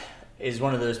Frank is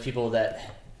one of those people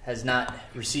that has not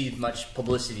received much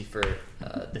publicity for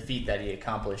the feat that he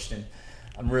accomplished, and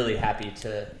I'm really happy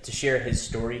to share his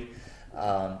story.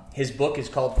 His book is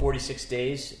called 46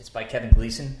 Days. It's by Kevin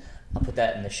Gleason. I'll put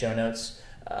that in the show notes.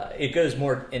 It goes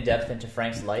more in depth into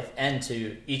Frank's life and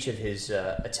to each of his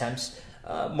attempts,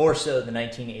 more so the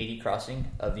 1980 crossing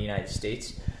of the United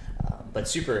States. But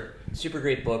super, super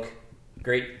great book.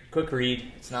 Great, quick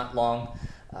read. It's not long,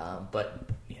 but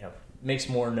makes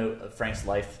more note of Frank's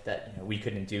life that we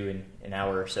couldn't do in an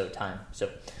hour or so time.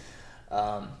 So,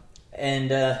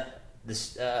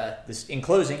 this in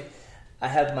closing, I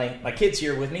have my kids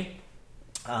here with me.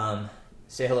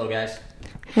 Say hello, guys.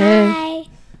 Hi.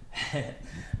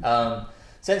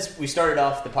 Since we started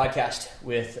off the podcast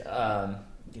with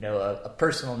a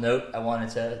personal note, I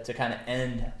wanted to kind of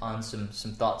end on some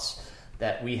thoughts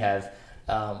that we have.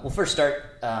 We'll first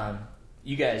start.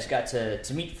 You guys got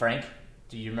to meet Frank.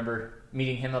 Do you remember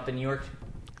meeting him up in New York?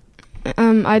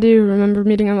 I do remember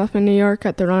meeting him up in New York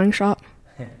at the running shop.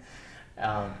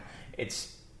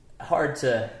 It's hard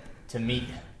to meet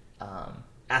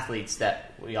athletes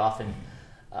that we often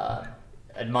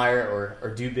admire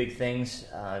or do big things.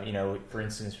 For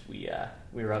instance, we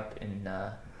were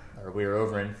we were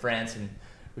over in France, and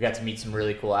we got to meet some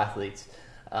really cool athletes.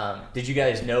 Did you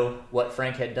guys know what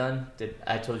Frank had done?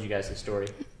 I told you guys the story?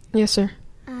 Yes, sir.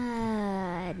 No.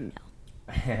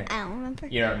 I don't remember.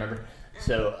 You don't remember?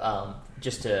 So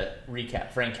just to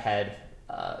recap, Frank had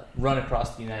run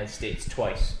across the United States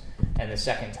twice, and the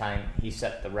second time he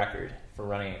set the record for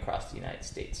running across the United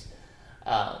States.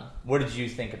 What did you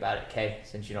think about it, Kay,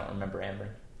 since you don't remember Amber?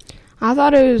 I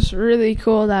thought it was really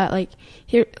cool that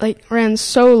he ran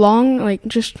so long,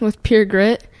 just with pure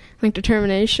grit,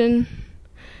 determination.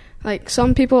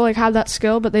 Some people have that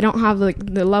skill, but they don't have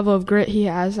the level of grit he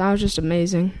has. That was just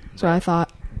amazing. That's what I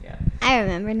thought. Yeah. I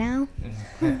remember now.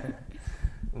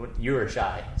 You were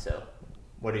shy, so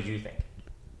what did you think?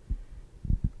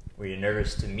 Were you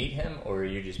nervous to meet him, or were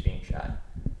you just being shy?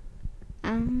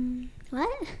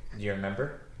 What? Do you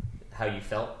remember how you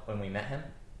felt when we met him?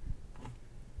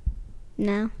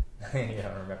 No. You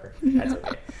don't remember? That's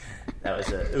okay.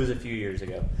 It was a few years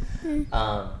ago.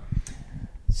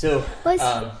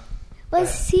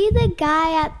 Was he the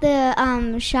guy at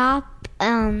the shop?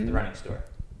 The running store.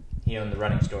 He owned the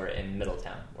running store in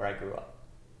Middletown, where I grew up.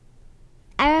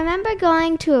 I remember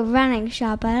going to a running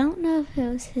shop. I don't know if it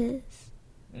was his.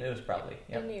 It was probably,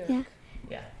 yeah. In New York. Yeah.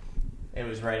 Yeah. It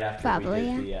was right after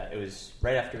it was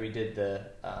right after we did the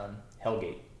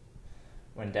Hellgate,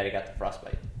 when Daddy got the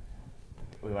frostbite.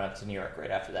 We went up to New York right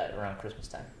after that, around Christmas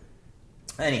time.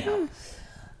 Anyhow,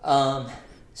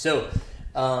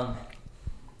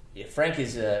 Frank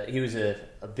he was a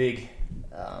big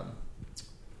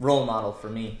role model for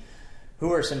me.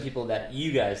 Who are some people that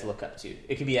you guys look up to?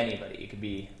 It could be anybody. It could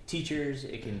be teachers.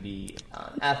 It can be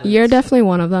athletes. You're definitely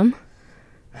one of them.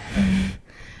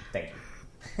 Thank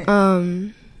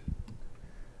you.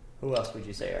 Who else would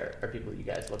you say are people you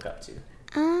guys look up to?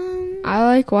 I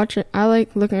like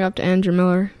looking up to Andrew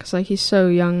Miller because he's so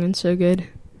young and so good.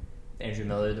 Andrew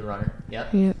Miller, the runner.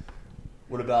 Yep. Yep.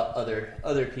 What about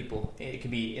other people? It can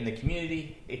be in the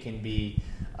community. It can be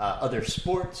other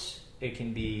sports. It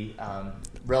can be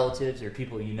relatives or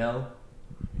people you know.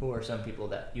 Who are some people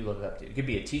that you look up to? It could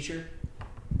be a teacher.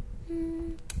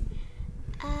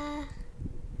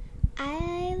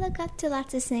 I look up to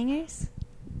lots of singers.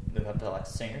 Look up to lots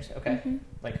of singers. Okay. Mm-hmm.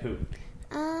 Like who?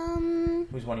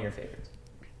 Who's one of your favorites?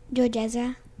 George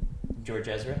Ezra. George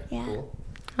Ezra. Yeah. Cool.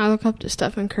 I look up to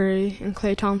Stephen Curry and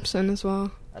Klay Thompson as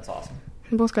well. That's awesome.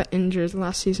 They both got injured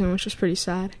last season, which was pretty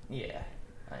sad. Yeah,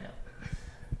 I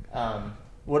know.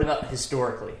 What about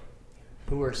historically?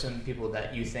 Who are some people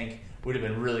that you think would have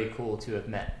been really cool to have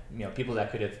met? People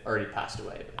that could have already passed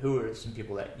away. But who are some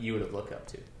people that you would have looked up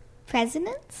to?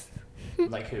 Presidents?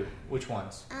 Like who? Which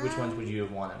ones? Which ones would you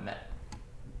have wanted to met?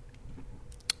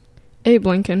 Abe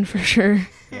Lincoln, for sure.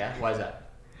 Yeah? Why is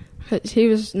that? 'Cause he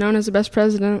was known as the best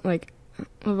president,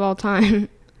 of all time.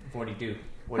 What did he do?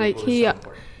 What Like, was he, so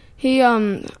important? He,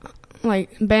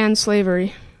 banned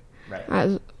slavery Right.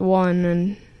 as one,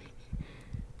 and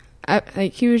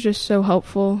he was just so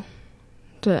helpful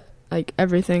to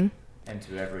everything And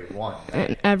to everyone.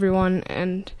 and everyone,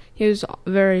 and he was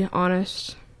very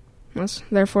honest. That's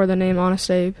therefore the name Honest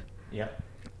Abe. Yep.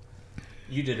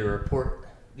 You did a report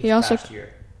this He also- past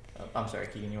year. Oh, I'm sorry,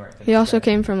 Keegan, you weren't finished. He also Go ahead.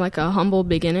 came from a humble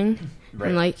beginning,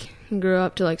 Right. and grew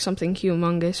up to something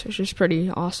humongous, which is pretty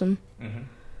awesome. Mm-hmm.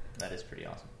 That is pretty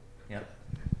awesome. Yep.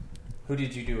 Who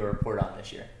did you do a report on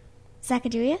this year?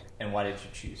 Sacagawea? And why did you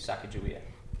choose Sacagawea?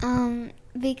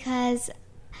 Because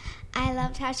I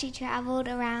loved how she traveled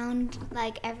around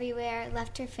everywhere,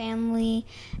 left her family,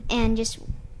 and just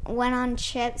went on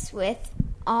trips with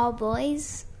all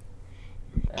boys.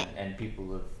 And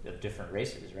people of different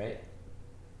races, right?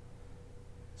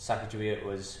 Sacagawea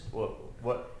was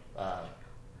what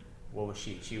was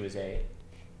she? She was a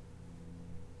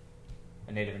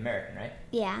Native American, right?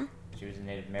 Yeah. She was a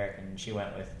Native American, and she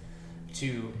went with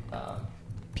two,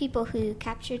 People who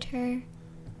captured her.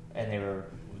 and they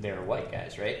were white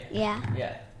guys, right? Yeah.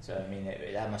 Yeah. So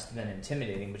that must have been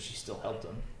intimidating, but she still helped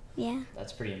them. Yeah.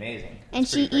 That's pretty amazing. And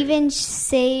That's she pretty great. even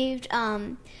saved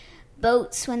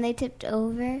boats when they tipped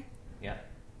over. Yeah.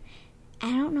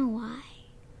 I don't know why.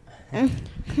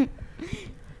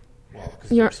 Well,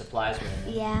 because You're- their supplies were in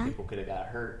there. Yeah. People could have got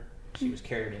hurt. She was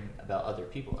caring about other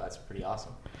people. That's pretty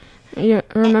awesome. You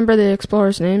remember the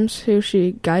explorers' names who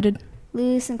she guided?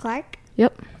 Lewis and Clark.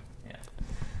 Yep. Yeah.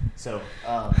 So,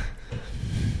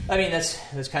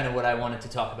 that's kind of what I wanted to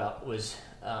talk about was,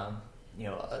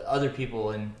 other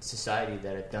people in society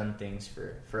that have done things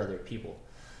for other people.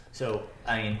 So,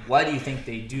 why do you think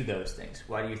they do those things?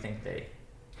 Why do you think they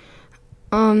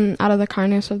Out of the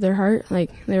kindness of their heart,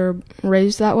 like they were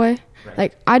raised that way. Right.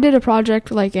 Like I did a project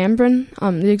like Ambryn,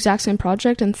 the exact same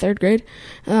project in 3rd grade,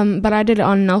 but I did it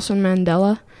on Nelson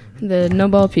Mandela, the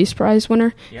Nobel Peace Prize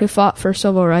winner, who fought for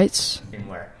civil rights. In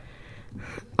where?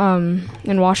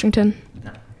 In Washington.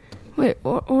 No. Wait,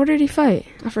 where did he fight?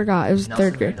 I forgot. It was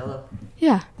Nelson 3rd grade. Mandela?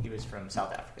 Yeah. He was from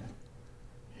South Africa.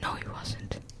 No, he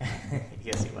wasn't.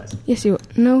 Yes, he was. Yes, he was.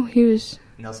 No, he was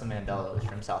Nelson Mandela was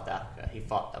from South Africa. He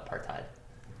fought apartheid.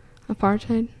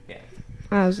 apartheid. Yeah.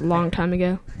 That was a long time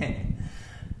ago.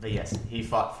 But yes, he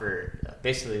fought for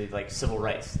basically like civil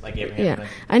rights, like Abraham Yeah,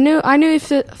 Lincoln. I knew he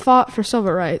fought for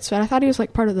civil rights, but I thought he was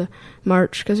like part of the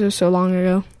march because it was so long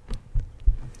ago.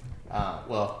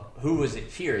 Well, who was it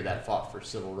here that fought for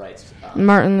civil rights?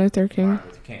 Martin Luther King. Martin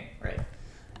Luther King, right?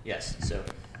 Yes. So,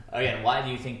 again, why do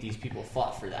you think these people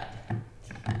fought for that?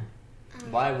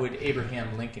 Why would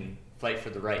Abraham Lincoln fight for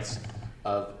the rights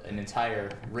of an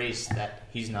entire race that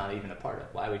he's not even a part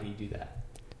of? Why would he do that?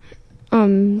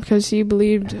 Because he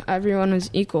believed everyone was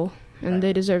equal and Right.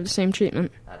 they deserved the same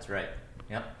treatment. That's right.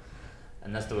 Yep.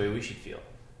 And that's the way we should feel,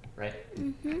 right?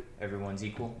 Mm-hmm. Everyone's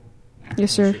equal.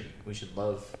 Yes, sir. We should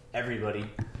love everybody,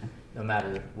 no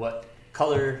matter what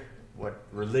color, what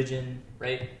religion,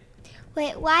 right?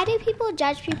 Wait, why do people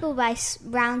judge people by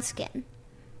brown skin?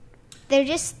 They're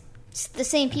just the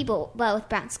same people, but with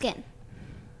brown skin.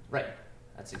 Right.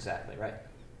 That's exactly right.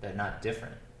 They're not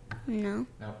different. No.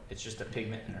 No, it's just a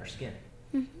pigment in our skin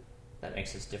that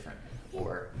makes us different.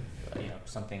 Or,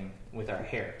 something with our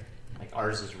hair. Like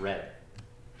ours is red.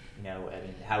 I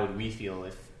mean, how would we feel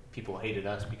if people hated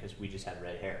us because we just had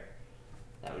red hair?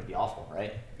 That would be awful,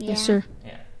 right? Yeah. Yes, sir.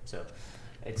 Yeah. So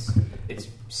it's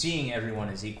seeing everyone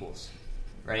as equals,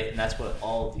 right? And that's what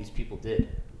all of these people did,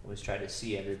 was try to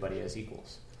see everybody as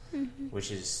equals,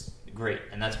 which is great.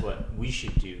 And that's what we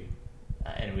should do.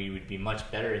 And we would be much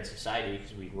better in society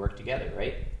because we'd work together,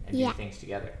 right? And do things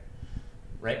together,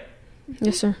 right?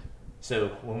 Yes, sir.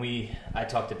 So I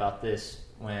talked about this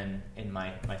when in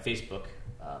my Facebook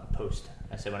post.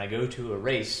 I said when I go to a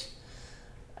race,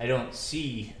 I don't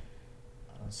see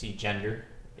gender.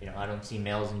 I don't see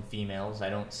males and females.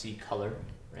 I don't see color,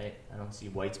 right? I don't see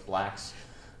whites, blacks.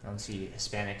 I don't see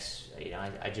Hispanics.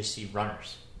 I just see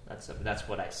runners. That's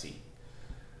what I see.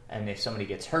 And if somebody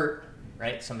gets hurt,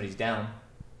 right? Somebody's down.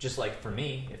 Just like for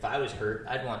me, if I was hurt,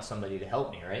 I'd want somebody to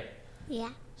help me, right? Yeah.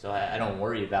 So I don't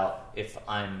worry about if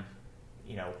I'm,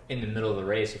 in the middle of the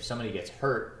race. If somebody gets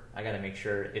hurt, I got to make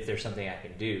sure if there's something I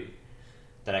can do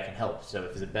that I can help. So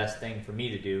if the best thing for me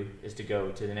to do is to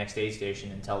go to the next aid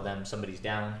station and tell them somebody's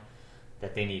down,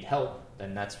 that they need help,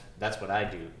 then that's what I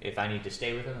do. If I need to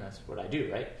stay with them, that's what I do,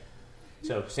 right?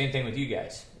 So same thing with you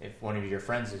guys. If one of your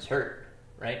friends is hurt,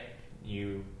 right,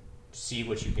 you see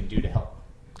what you can do to help.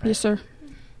 Right? Yes, sir.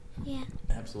 Yeah.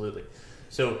 Absolutely.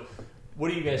 So what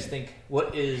do you guys think?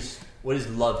 What is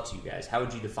love to you guys? How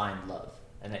would you define love?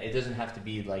 And it doesn't have to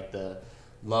be like the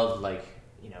love like,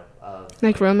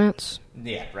 Like romance.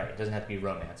 Yeah, right. It doesn't have to be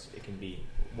romance. It can be,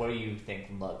 what do you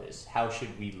think love is? How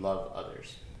should we love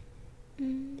others?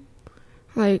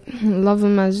 Like, love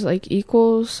them as, like,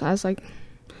 equals, as, like,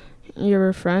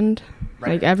 your friend.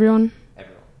 Right. Like, everyone.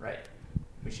 Everyone, right.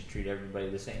 We should treat everybody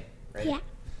the same, right? Yeah.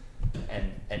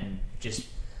 And just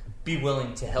be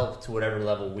willing to help to whatever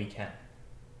level we can,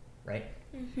 right?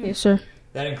 Yes, sir.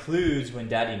 That includes when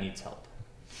Daddy needs help.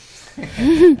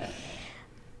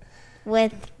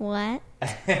 With what?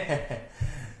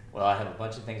 Well, I have a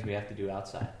bunch of things we have to do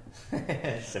outside,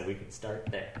 so we can start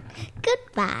there.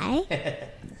 Goodbye.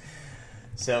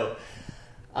 So,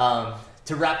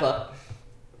 to wrap up,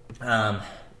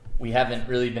 we haven't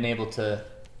really been able to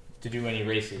do any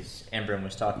races. Ambryn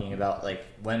was talking about, like,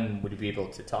 when would we be able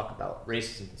to talk about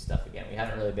races and stuff again? We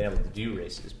haven't really been able to do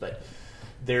races, but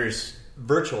there's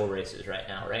virtual races right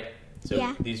now, right?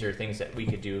 So these are things that we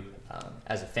could do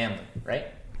as a family, right?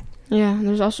 Yeah, and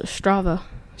there's also Strava,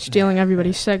 stealing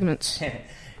everybody's segments.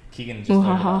 Keegan just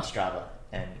learned about Strava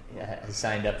and has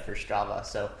signed up for Strava,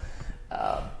 so...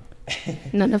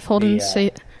 None of Holden's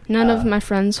none of my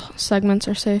friends' segments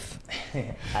are safe.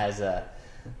 As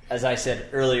I said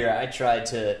earlier, I tried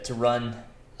to run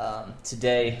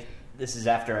today. This is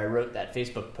after I wrote that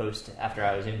Facebook post after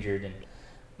I was injured, and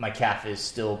my calf is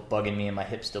still bugging me and my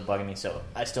hip's still bugging me, so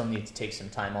I still need to take some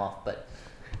time off. But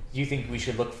do you think we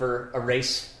should look for a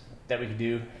race that we could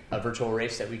do, a virtual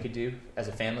race that we could do as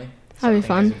a family? That'd be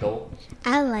fun. As a goal?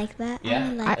 I like that. Yeah,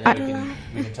 I like and then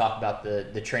we can talk about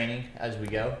the training as we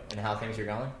go and how things are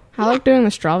going. I like doing the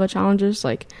Strava challenges,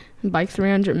 like bike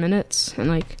 300 minutes and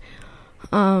like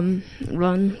run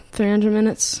 300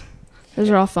 minutes. Those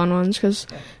are all fun ones because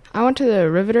I went to the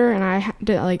Riveter, and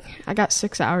I got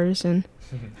 6 hours in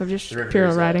of just The Riveter pure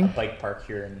is riding. a bike park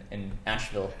here in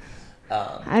Asheville.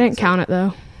 I didn't count it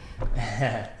though.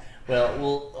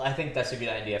 Well, I think that's a good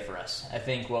idea for us. I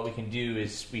think what we can do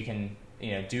is we can,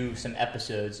 do some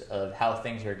episodes of how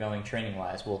things are going training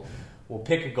wise. We'll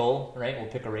pick a goal, right? We'll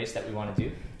pick a race that we want to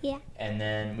do. Yeah. And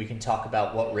then we can talk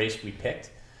about what race we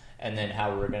picked, and then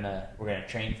how we're gonna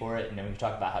train for it, and then we can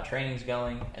talk about how training's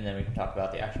going, and then we can talk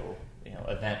about the actual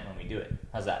event when we do it.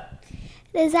 How's that?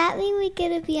 Does that mean we get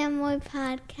to be on more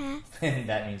podcasts?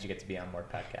 That means you get to be on more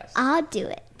podcasts. I'll do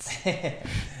it.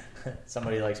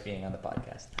 Somebody likes being on the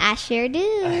podcast. I sure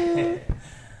do.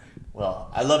 Well,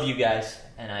 I love you guys,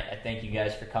 and I thank you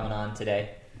guys for coming on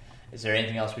today. Is there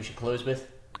anything else we should close with?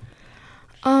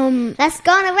 Let's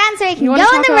go on a run so we can You go want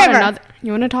to in talk the about river.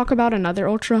 you want to talk about another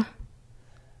ultra?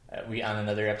 We on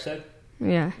another episode?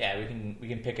 Yeah. Yeah, we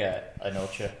can pick an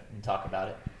ultra and talk about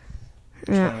it.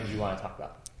 Which Yeah. one would you want to talk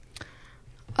about?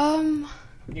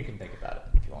 You can think about it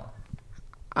if you want.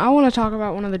 I want to talk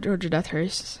about one of the Georgia Death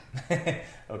races.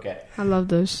 Okay. I love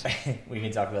those. We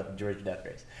can talk about the Georgia Death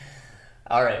Race.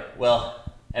 All right. Well,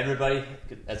 everybody,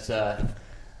 that's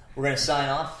we're gonna sign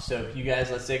off. So you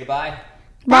guys, let's say goodbye.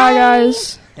 Bye,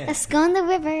 guys. Let's go in the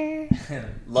river.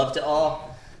 Love to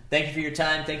all. Thank you for your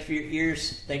time. Thank you for your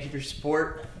ears. Thank you for your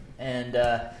support. And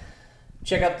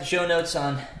check out the show notes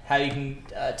on how you can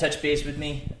touch base with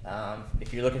me.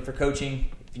 If you're looking for coaching,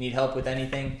 if you need help with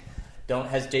anything, don't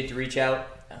hesitate to reach out.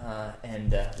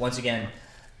 And once again,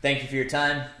 thank you for your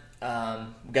time.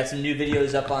 We've got some new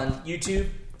videos up on YouTube,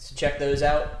 so check those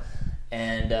out.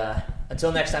 And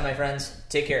until next time, my friends,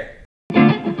 take care.